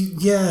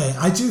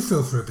 I do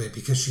feel for a bit,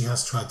 because she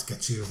has tried to get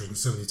Eurovision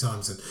so many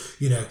times, and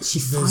she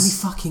finally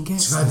fucking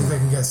gets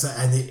it,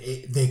 and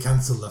they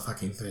cancel the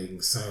fucking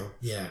thing. So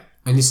yeah.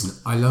 And listen,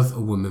 I love a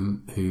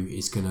woman who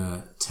is going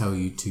to tell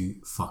you to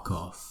fuck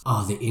off.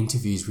 The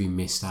interviews we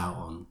missed out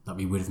on, that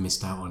we would have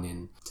missed out on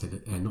in,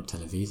 not Tel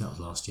Aviv, that was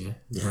last year.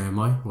 Yeah. Where am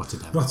I?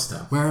 Rotterdam.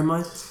 Where am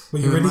I?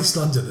 Well, you're in East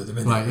London at the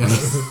minute. Right,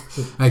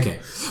 yeah. Okay.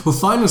 Well,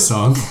 final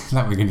song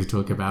that we're going to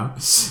talk about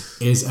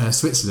is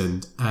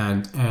Switzerland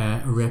and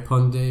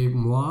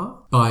Répondez-moi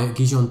by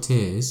Gijon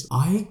Tears.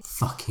 I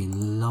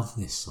fucking love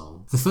this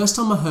song. The first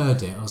time I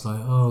heard it, I was like,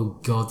 oh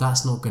God,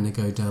 that's not going to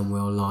go down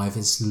well live.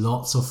 It's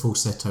lots of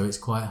falsetto. It's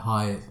quite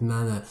high.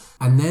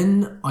 And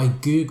then I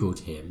Googled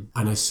him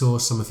and I saw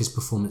some of his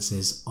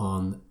performances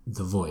on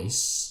The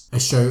Voice, a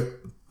show,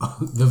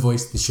 The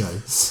Voice, the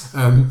show.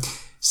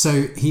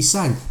 So he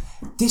sang.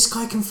 This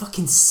guy can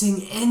fucking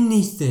sing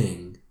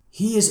anything.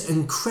 He is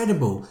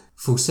incredible.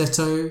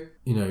 Falsetto,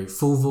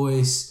 full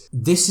voice.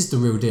 This is the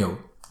real deal.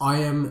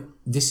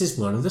 This is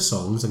one of the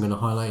songs, I'm going to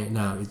highlight it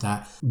now,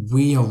 that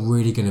we are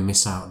really going to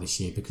miss out this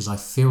year, because I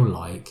feel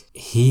like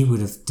he would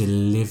have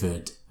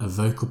delivered a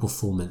vocal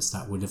performance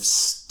that would have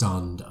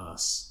stunned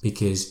us,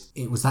 because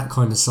it was that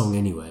kind of song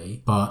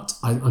anyway. But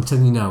I'm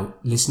telling you now,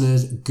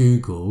 listeners,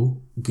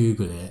 Google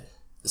it.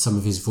 Some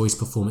of his voice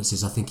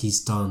performances. I think he's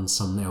done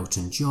some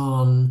Elton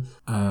John,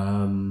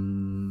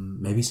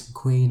 maybe some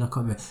Queen, I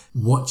can't remember.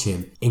 Watch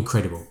him.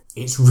 Incredible.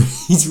 He's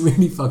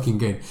really fucking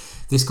good.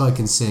 This guy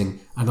can sing,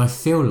 and I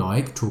feel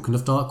like, talking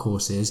of dark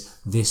horses,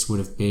 this would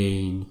have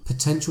been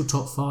potential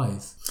top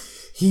 5.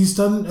 He's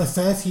done a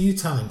fair few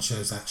talent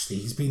shows, actually.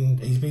 He's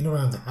been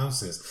around the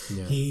houses.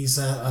 Yeah. He's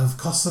of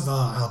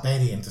Kosovar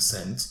Albanian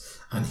descent,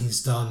 and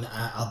he's done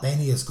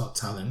Albania's Got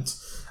Talent.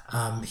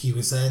 He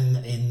was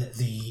then in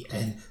the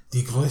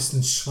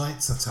Größten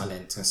Schweizer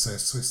Talente, so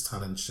Swiss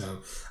talent show,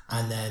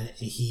 and then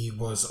he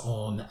was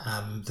on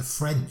the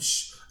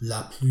French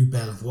La Plus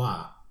Belle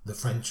Voix, the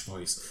French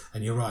voice.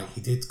 And you're right, he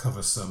did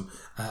cover some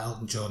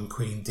Elton John,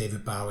 Queen,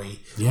 David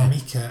Bowie,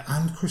 Mika,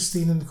 and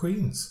Christine and the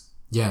Queens.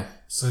 Yeah.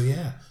 So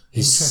yeah,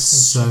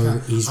 He's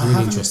really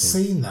haven't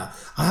interesting. Seen that.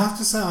 I have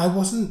to say, I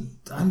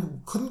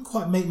couldn't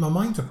quite make my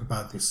mind up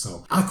about this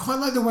song. I quite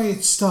like the way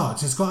it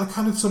starts. It's got a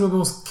kind of sort of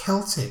almost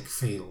Celtic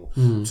feel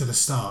to the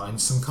start,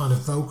 and some kind of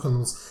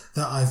vocals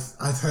that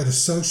I've heard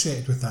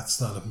associated with that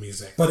style of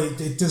music. But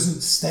it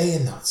doesn't stay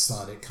in that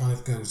style. It kind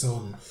of goes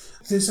on.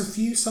 There's a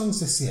few songs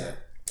this year,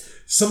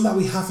 some that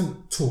we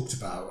haven't talked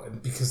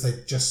about because they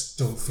just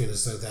don't feel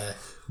as though they're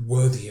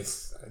worthy of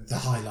the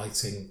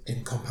highlighting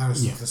in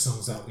comparison to the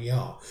songs that we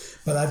are.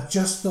 But I've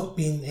just not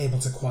been able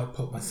to quite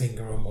put my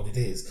finger on what it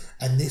is.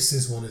 And this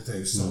is one of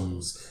those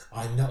songs.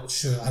 I'm not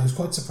sure. I was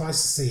quite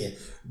surprised to see it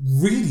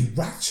really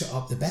ratchet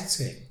up the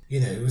betting. You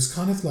know, it was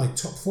kind of like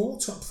top 4,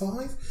 top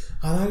 5.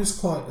 And I was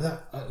quite,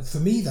 for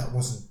me, that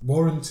wasn't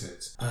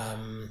warranted.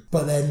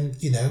 But then,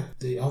 you know,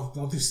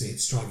 obviously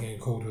it's striking a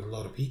chord with a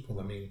lot of people.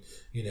 I mean,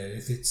 you know,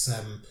 if it's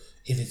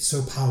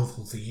so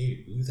powerful for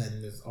you,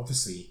 then there's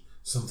obviously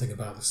something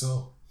about the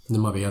song. There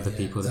might be other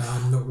people that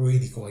I'm not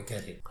really quite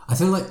getting. I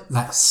feel like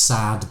that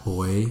sad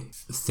boy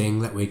thing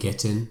that we're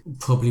getting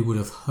probably would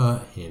have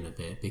hurt him a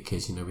bit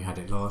because, you know, we had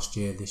it last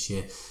year, this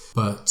year.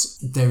 But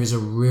there is a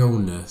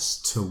realness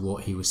to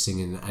what he was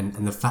singing,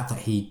 and the fact that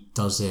he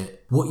does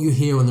it. What you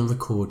hear on the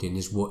recording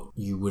is what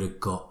you would have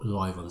got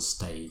live on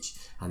stage.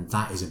 And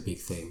that is a big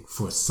thing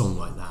for a song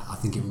like that. I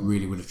think it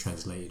really would have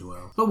translated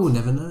well. But we'll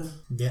never know.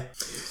 Yeah.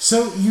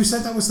 So you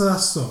said that was the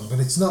last song, but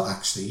it's not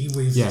actually.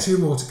 We've 2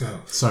 more to go.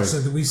 Sorry. So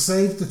that we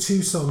saved the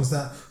 2 songs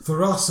that,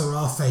 for us, are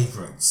our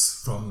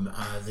favourites from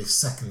this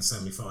second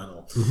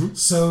semi-final. Mm-hmm.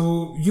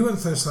 So you went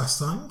first last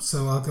time,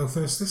 so I'll go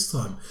first this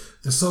time.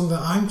 The song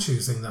that I'm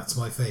choosing that's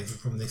my favourite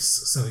from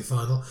this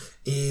semi-final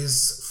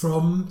is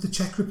from the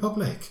Czech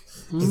Republic.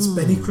 It's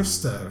Benny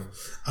Christo,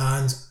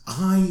 and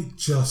I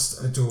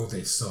just adore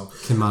this song.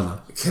 Kimana,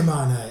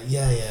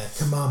 yeah,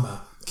 Kimama,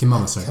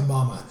 sorry.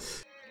 Kimama.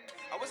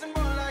 I wasn't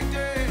born like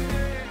that.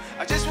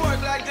 I just work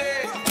like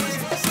that.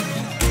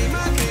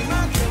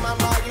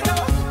 You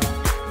know.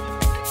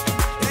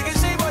 They can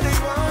say what they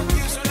want,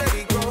 you so let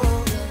it go.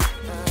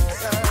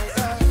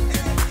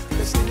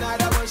 Cause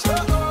tonight I was I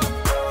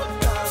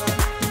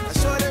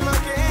saw them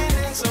again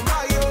in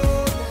somebody. You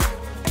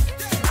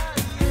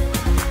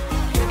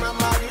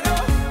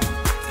know.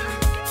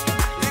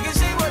 They can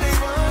say what they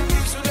want,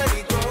 you so let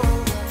it go.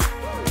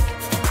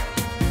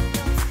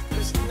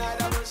 Cause tonight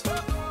I was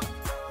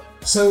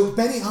So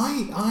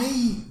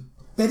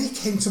Benny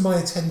came to my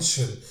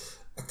attention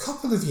a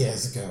couple of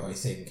years ago, I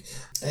think,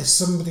 as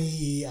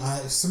somebody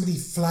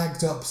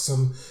flagged up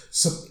some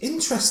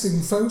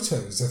interesting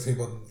photos of him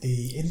on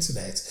the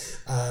internet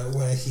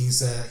where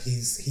he's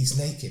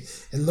naked.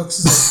 It looks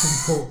as though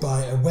it's been caught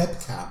by a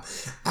webcam.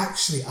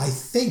 Actually, I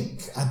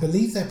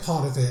believe they're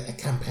part of a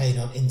campaign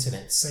on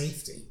internet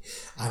safety,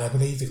 and I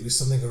believe it was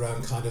something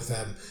around kind of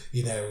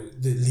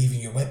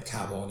leaving your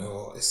webcam on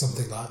or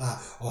something like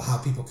that, or how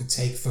people could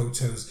take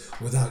photos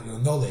without your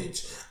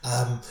knowledge.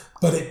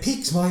 But it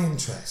piques my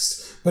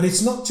interest. But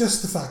it's not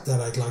just the fact that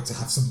I'd like to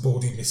have some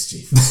bawdy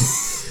mischief.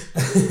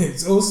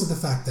 It's also the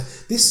fact that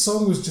this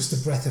song was just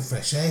a breath of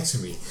fresh air to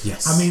me.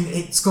 Yes. I mean,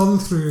 it's gone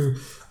through...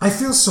 I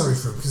feel sorry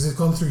for him because it's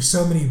gone through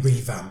so many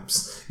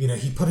revamps. You know,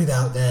 he put it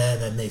out there,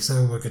 and then they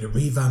said, we're going to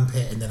revamp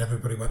it, and then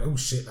everybody went, oh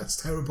shit, that's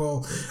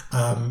terrible.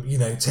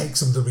 Take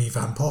some of the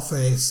revamp off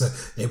it. So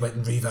they went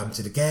and revamped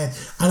it again.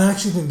 And I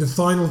actually think the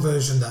final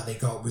version that they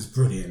got was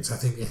brilliant. I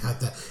think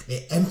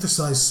it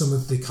emphasised some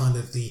of the kind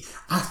of the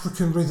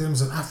African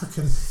rhythms and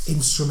African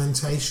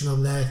instrumentation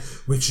on there,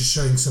 which is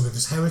showing some of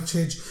his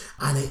heritage,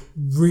 and it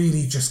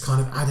really just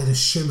kind of added a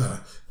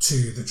shimmer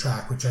to the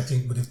track, which I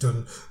think would have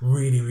done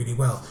really, really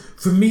well.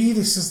 For me,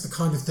 this is the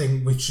kind of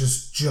thing which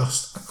is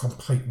just a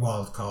complete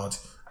wild card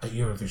at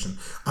Eurovision.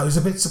 I was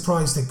a bit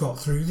surprised they got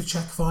through the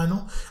Czech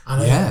final,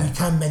 and we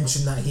can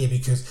mention that here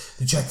because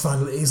the Czech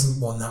final isn't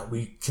one that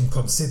we can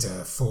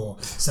consider for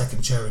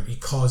Second Cherry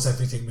because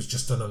everything was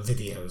just done on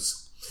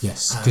videos.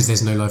 Yes, because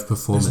there's no live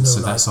performance, so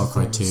that's our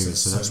criteria.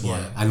 So that's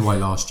why, and why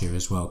last year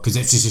as well. Because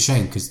it's just a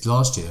shame because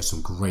last year there were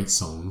some great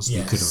songs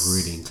we could have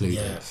really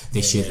included.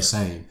 This year the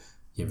same.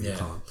 Yeah, we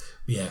can't.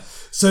 Yeah,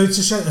 so it's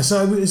a shame.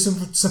 So it's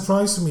a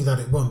surprise for me that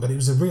it won, but it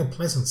was a real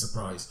pleasant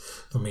surprise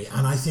for me.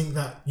 And I think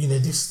that,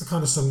 this is the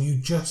kind of song you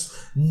just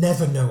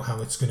never know how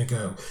it's going to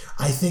go.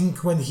 I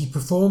think when he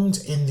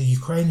performed in the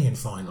Ukrainian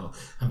final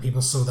and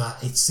people saw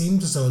that, it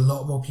seemed as though a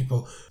lot more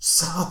people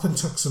sat up and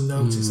took some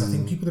notice. I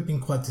think people have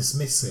been quite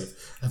dismissive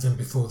of him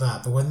before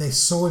that, but when they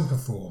saw him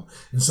perform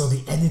and saw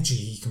the energy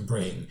he can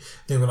bring,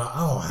 they were like,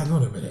 oh, hang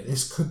on a minute,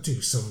 this could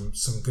do some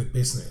good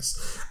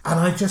business.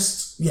 And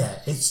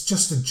it's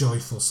just a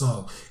joyful song.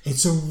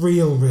 It's a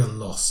real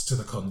loss to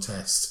the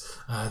contest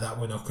that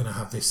we're not going to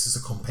have this as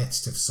a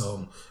competitive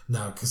song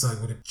now, because I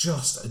would have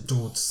just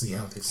adored to see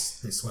how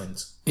this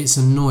went. It's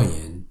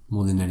annoying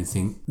more than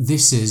anything.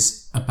 This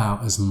is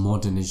about as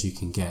modern as you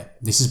can get.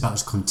 This is about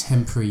as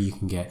contemporary you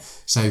can get.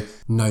 So,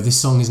 no, this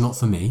song is not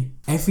for me.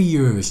 Every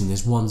Eurovision,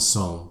 there's one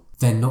song.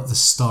 They're not the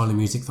style of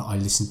music that I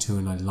listen to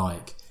and I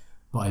like,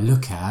 but I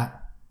look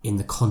at in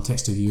the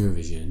context of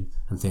Eurovision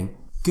and think,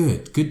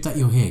 Good that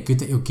you're here. Good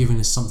that you're giving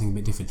us something a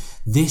bit different.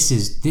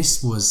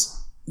 This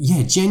was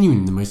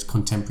genuinely the most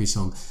contemporary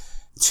song.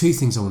 Two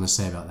things I want to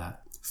say about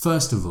that.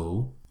 First of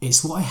all,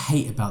 it's what I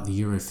hate about the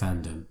Euro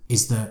fandom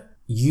is that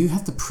you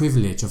have the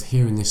privilege of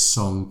hearing this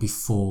song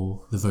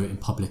before the vote in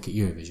public at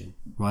Eurovision,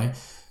 right?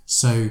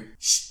 So,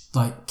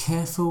 like,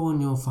 careful on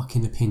your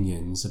fucking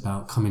opinions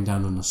about coming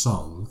down on a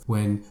song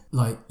when,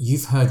 like,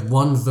 you've heard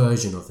one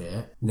version of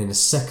it and then a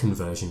second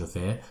version of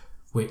it,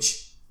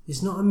 which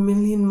is not a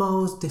million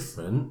miles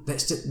different.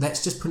 Let's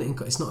just put it in.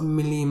 It's not a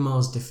million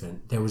miles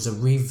different. There was a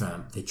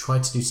revamp. They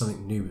tried to do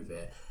something new with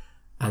it,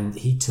 and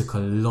he took a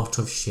lot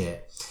of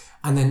shit.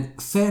 And then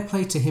fair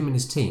play to him and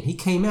his team. He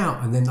came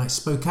out and then like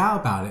spoke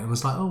out about it and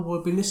was like, "Oh, well,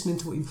 I've been listening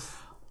to what you..."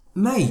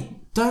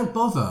 Mate, don't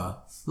bother.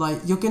 Like,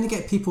 you're going to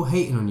get people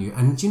hating on you.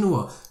 And do you know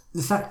what?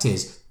 The fact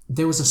is,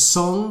 there was a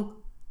song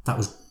that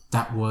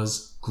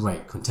was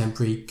great,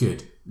 contemporary,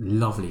 good,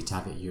 lovely to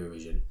have at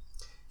Eurovision.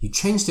 You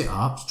changed it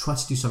up, you tried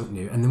to do something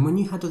new, and then when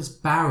you had this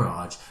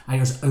barrage and it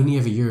was only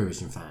ever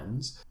Eurovision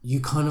fans,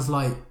 you kind of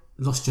like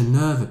lost your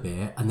nerve a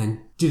bit and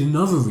then did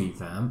another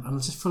revamp. And I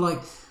just feel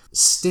like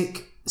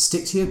stick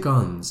to your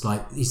guns.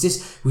 Like,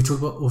 we talk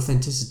about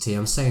authenticity,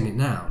 I'm saying it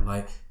now,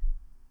 like,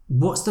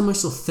 what's the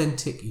most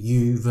authentic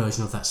you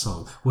version of that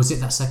song? Was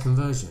it that second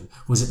version?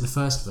 Was it the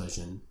first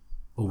version?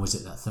 Or was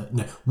it that third?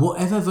 No,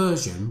 whatever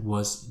version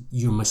was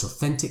your most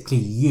authentically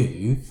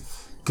you,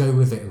 go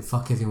with it and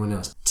fuck everyone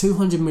else.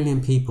 200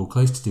 million people,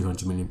 close to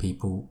 200 million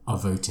people are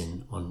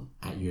voting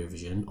at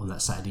Eurovision on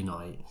that Saturday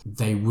night.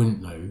 They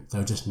wouldn't know,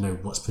 they'll just know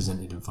what's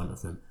presented in front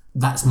of them.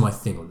 That's my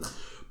thing on that.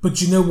 But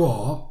you know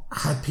what?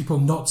 Had people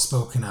not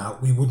spoken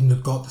out, we wouldn't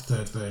have got the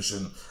third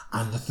version,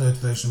 and the third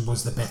version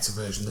was the better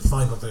version, the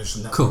final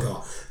version that we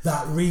got.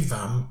 That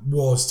revamp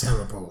was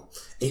terrible.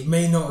 It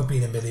may not have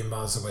been a million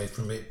miles away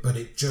from it, but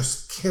it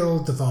just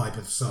killed the vibe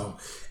of the song.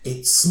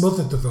 It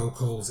smothered the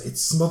vocals. It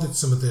smothered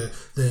some of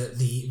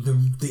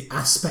the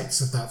aspects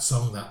of that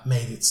song that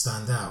made it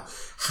stand out.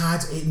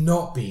 Had it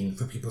not been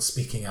for people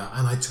speaking out,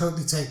 and I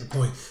totally take the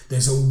point,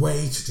 there's a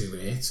way to do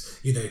it.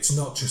 You know, it's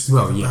not just a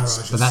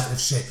barrage of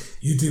shit.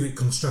 You do it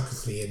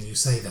constructively and you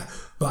say that.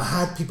 But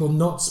had people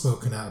not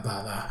spoken out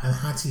about that, and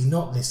had he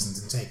not listened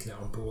and taken it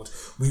on board,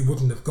 we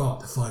wouldn't have got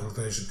the final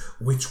version,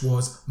 which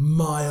was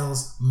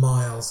miles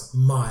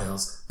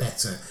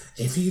better.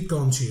 If he had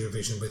gone to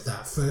Eurovision with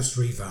that first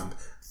revamp,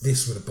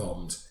 this would have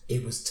bombed.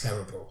 It was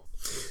terrible.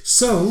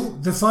 So,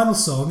 the final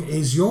song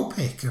is your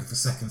pick of the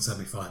second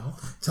semi-final.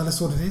 Tell us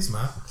what it is,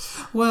 Matt.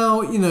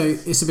 Well, you know,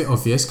 it's a bit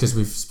obvious because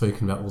we've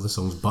spoken about all the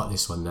songs but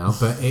this one now,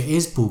 but it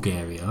is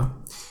Bulgaria.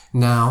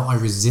 Now, I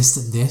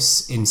resisted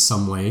this in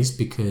some ways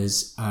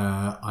because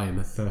I am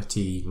a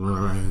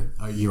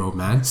 30-year-old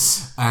man,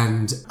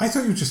 and... I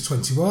thought you were just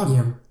 21.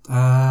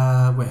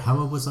 Yeah. Wait, how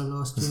old was I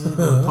last year?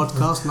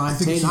 Podcast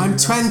 19? I'm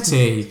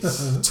 20.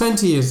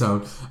 20 years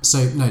old.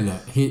 So, no,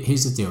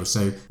 here's the deal.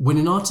 So, when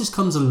an artist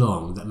comes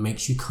along that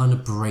makes you kind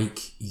of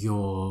break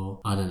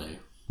your, I don't know,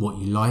 what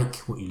you like,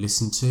 what you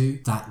listen to,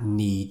 that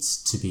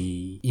needs to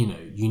be, you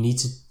know, you need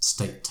to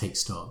take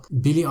stock.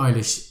 Billie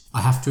Eilish, I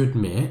have to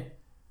admit,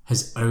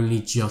 has only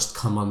just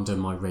come under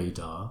my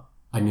radar.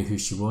 I knew who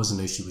she was. I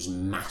know she was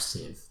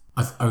massive.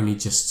 I've only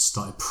just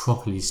started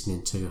properly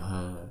listening to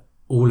her,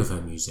 all of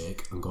her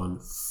music, and gone,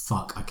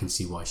 fuck, I can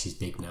see why she's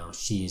big now.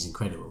 She is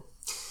incredible.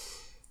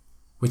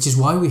 Which is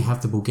why we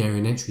have the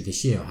Bulgarian entry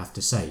this year, I have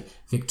to say.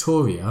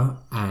 Victoria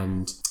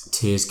and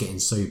Tears Getting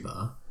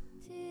Sober.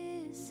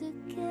 Tears are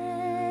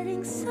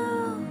getting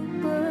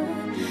sober.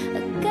 I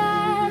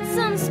got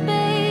some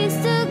space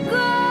to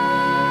grow.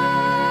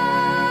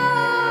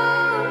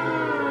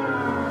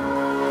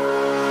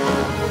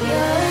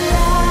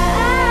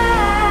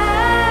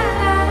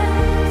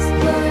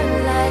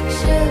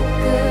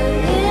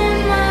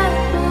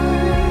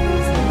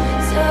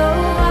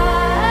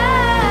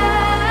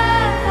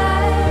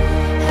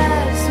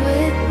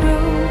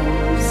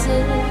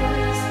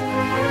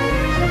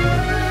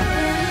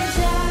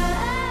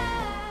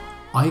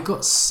 I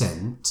got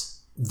sent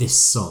this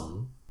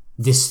song,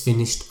 this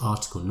finished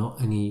article,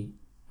 not any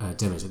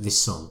demos, but this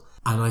song.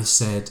 And I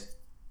said,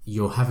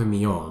 you're having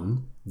me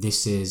on.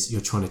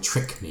 You're trying to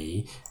trick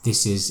me.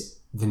 This is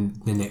the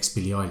next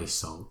Billie Eilish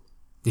song.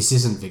 This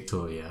isn't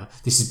Victoria.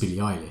 This is Billie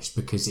Eilish,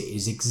 because it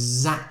is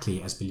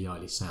exactly as Billie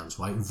Eilish sounds,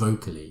 right?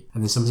 Vocally.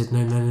 And then someone said,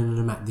 no,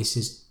 Matt, this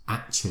is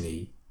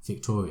actually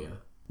Victoria.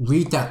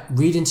 Read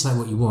into that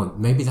what you want.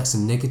 Maybe that's a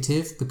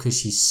negative because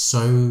she's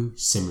so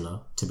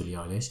similar to Billie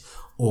Eilish,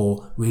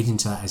 or read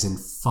into that as in,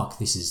 fuck,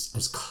 this is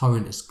as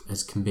current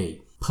as can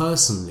be.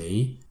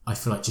 Personally, I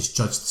feel like just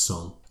judge the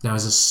song. Now,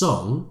 as a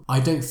song, I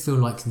don't feel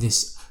like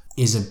this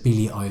is a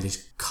Billie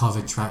Eilish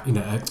cover track,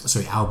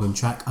 album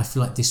track. I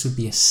feel like this would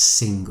be a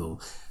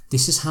single.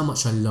 This is how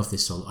much I love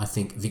this song. I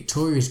think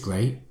Victoria is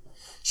great.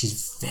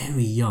 She's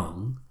very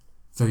young,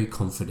 very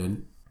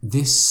confident.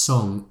 This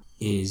song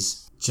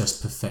is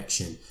just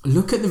perfection.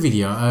 Look at the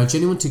video. I urge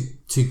anyone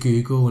to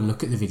Google and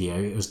look at the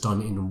video. It was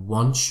done in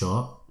one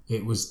shot.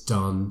 It was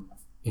done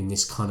in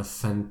this kind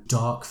of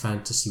dark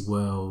fantasy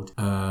world.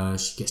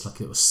 She gets like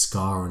a little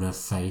scar on her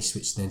face,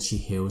 which then she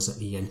heals at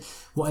the end.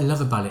 What I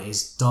love about it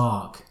is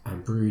dark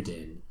and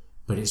brooding,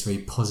 but it's very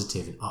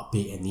positive and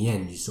upbeat. In the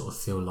end, you sort of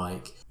feel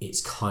like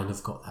it's kind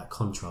of got that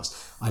contrast.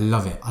 I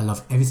love it. I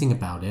love everything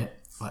about it.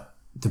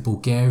 The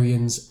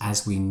Bulgarians,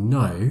 as we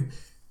know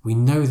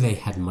they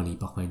had money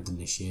behind them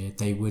this year.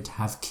 They would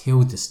have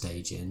killed the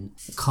staging.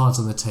 Cards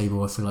on the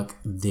table, I feel like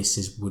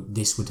this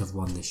would have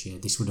won this year.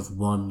 This would have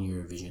won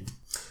Eurovision.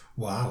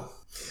 Wow.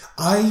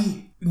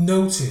 I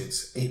noted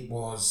it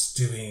was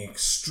doing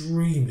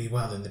extremely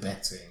well in the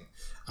betting.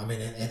 I mean,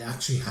 it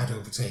actually had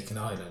overtaken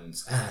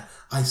Iceland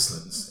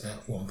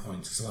at one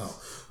point as well,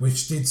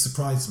 which did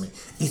surprise me.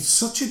 It's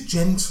such a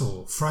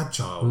gentle,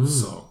 fragile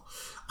song.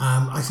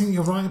 I think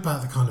you're right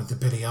about the kind of the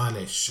Billie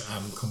Eilish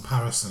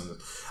comparison.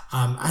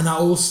 And that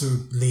also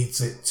leads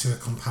it to a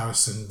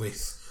comparison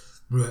with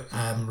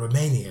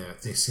Romania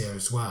this year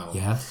as well.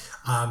 Yeah.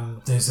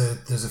 There's a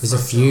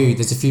few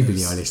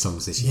Billie Eilish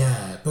songs this year.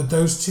 Yeah, but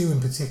those two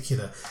in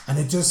particular, and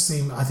it does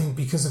seem, I think,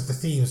 because of the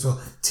theme as well,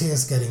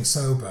 tears getting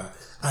sober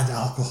and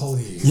alcohol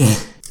use. Yeah.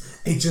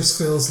 It just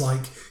feels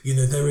like,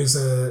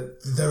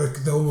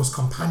 they're almost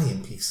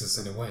companion pieces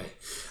in a way.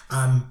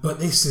 But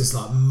this is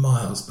like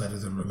miles better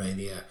than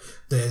Romania.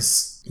 There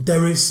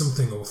is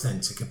something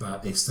authentic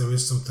about this. There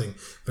is something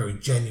very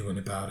genuine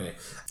about it.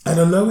 And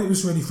although it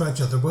was really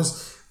fragile, there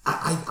was,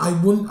 I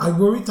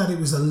worried that it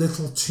was a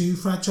little too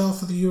fragile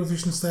for the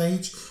Eurovision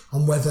stage,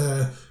 and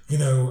whether,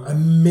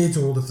 amid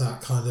all of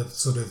that kind of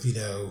sort of,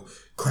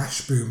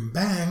 crash, boom,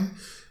 bang,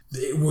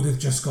 it would have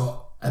just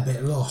got a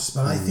bit lost.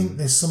 But I think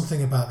there's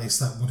something about this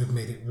that would have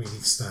made it really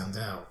stand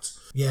out.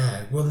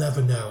 Yeah, we'll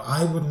never know.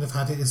 I wouldn't have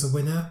had it as a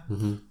winner,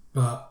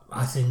 but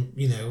I think,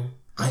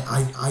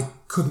 I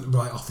couldn't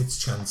write off its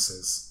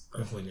chances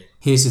of winning.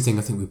 Here's the thing,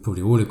 I think we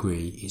probably all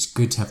agree, it's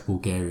good to have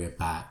Bulgaria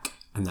back,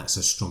 and that's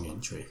a strong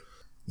entry.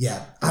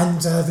 Yeah,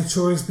 and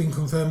Victoria's been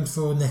confirmed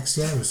for next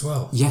year as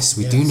well. Yes,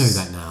 we do know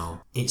that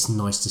now. It's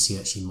nice to see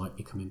that she might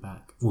be coming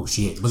back. Well,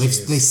 she is. Well, they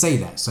say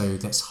that, so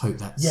let's hope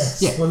that's... Yes,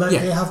 yeah,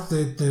 they have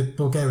the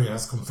Bulgaria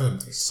has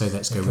confirmed this. So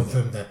let's go with it.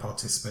 Confirmed their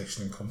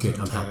participation and confirmed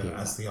Good, I'm happy her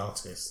with as the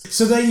artist.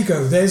 So there you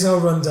go. There's our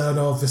rundown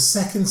of the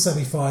second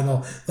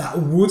semi-final that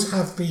would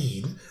have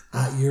been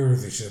at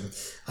Eurovision.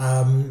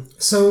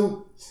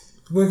 So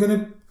we're going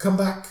to come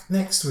back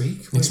next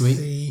week with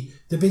the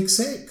Big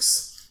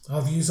Six.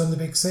 Our views on the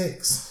Big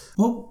Six.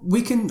 Well,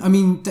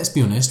 let's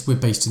be honest, we're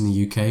based in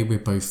the UK, we're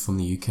both from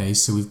the UK,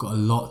 so we've got a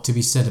lot to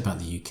be said about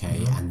the UK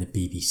and the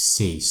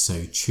BBC.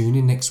 So tune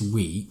in next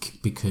week,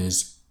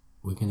 because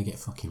we're going to get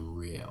fucking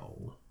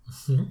real.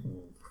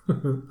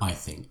 I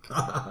think.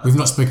 We've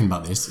not spoken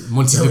about this.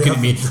 Monty's looking at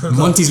me.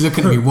 Monty's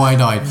looking at me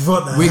wide-eyed.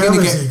 What the hell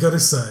is he going to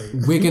say?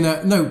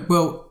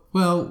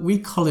 We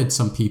collared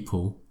some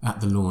people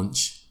at the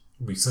launch.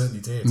 We certainly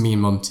did. Me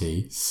and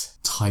Monty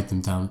tied them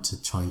down to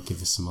try and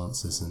give us some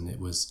answers, and it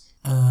was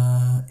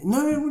come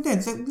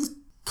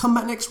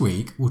back next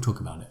week, we'll talk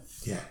about it.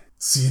 Yeah.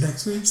 See you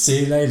next week.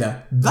 See you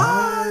later.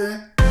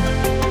 Bye.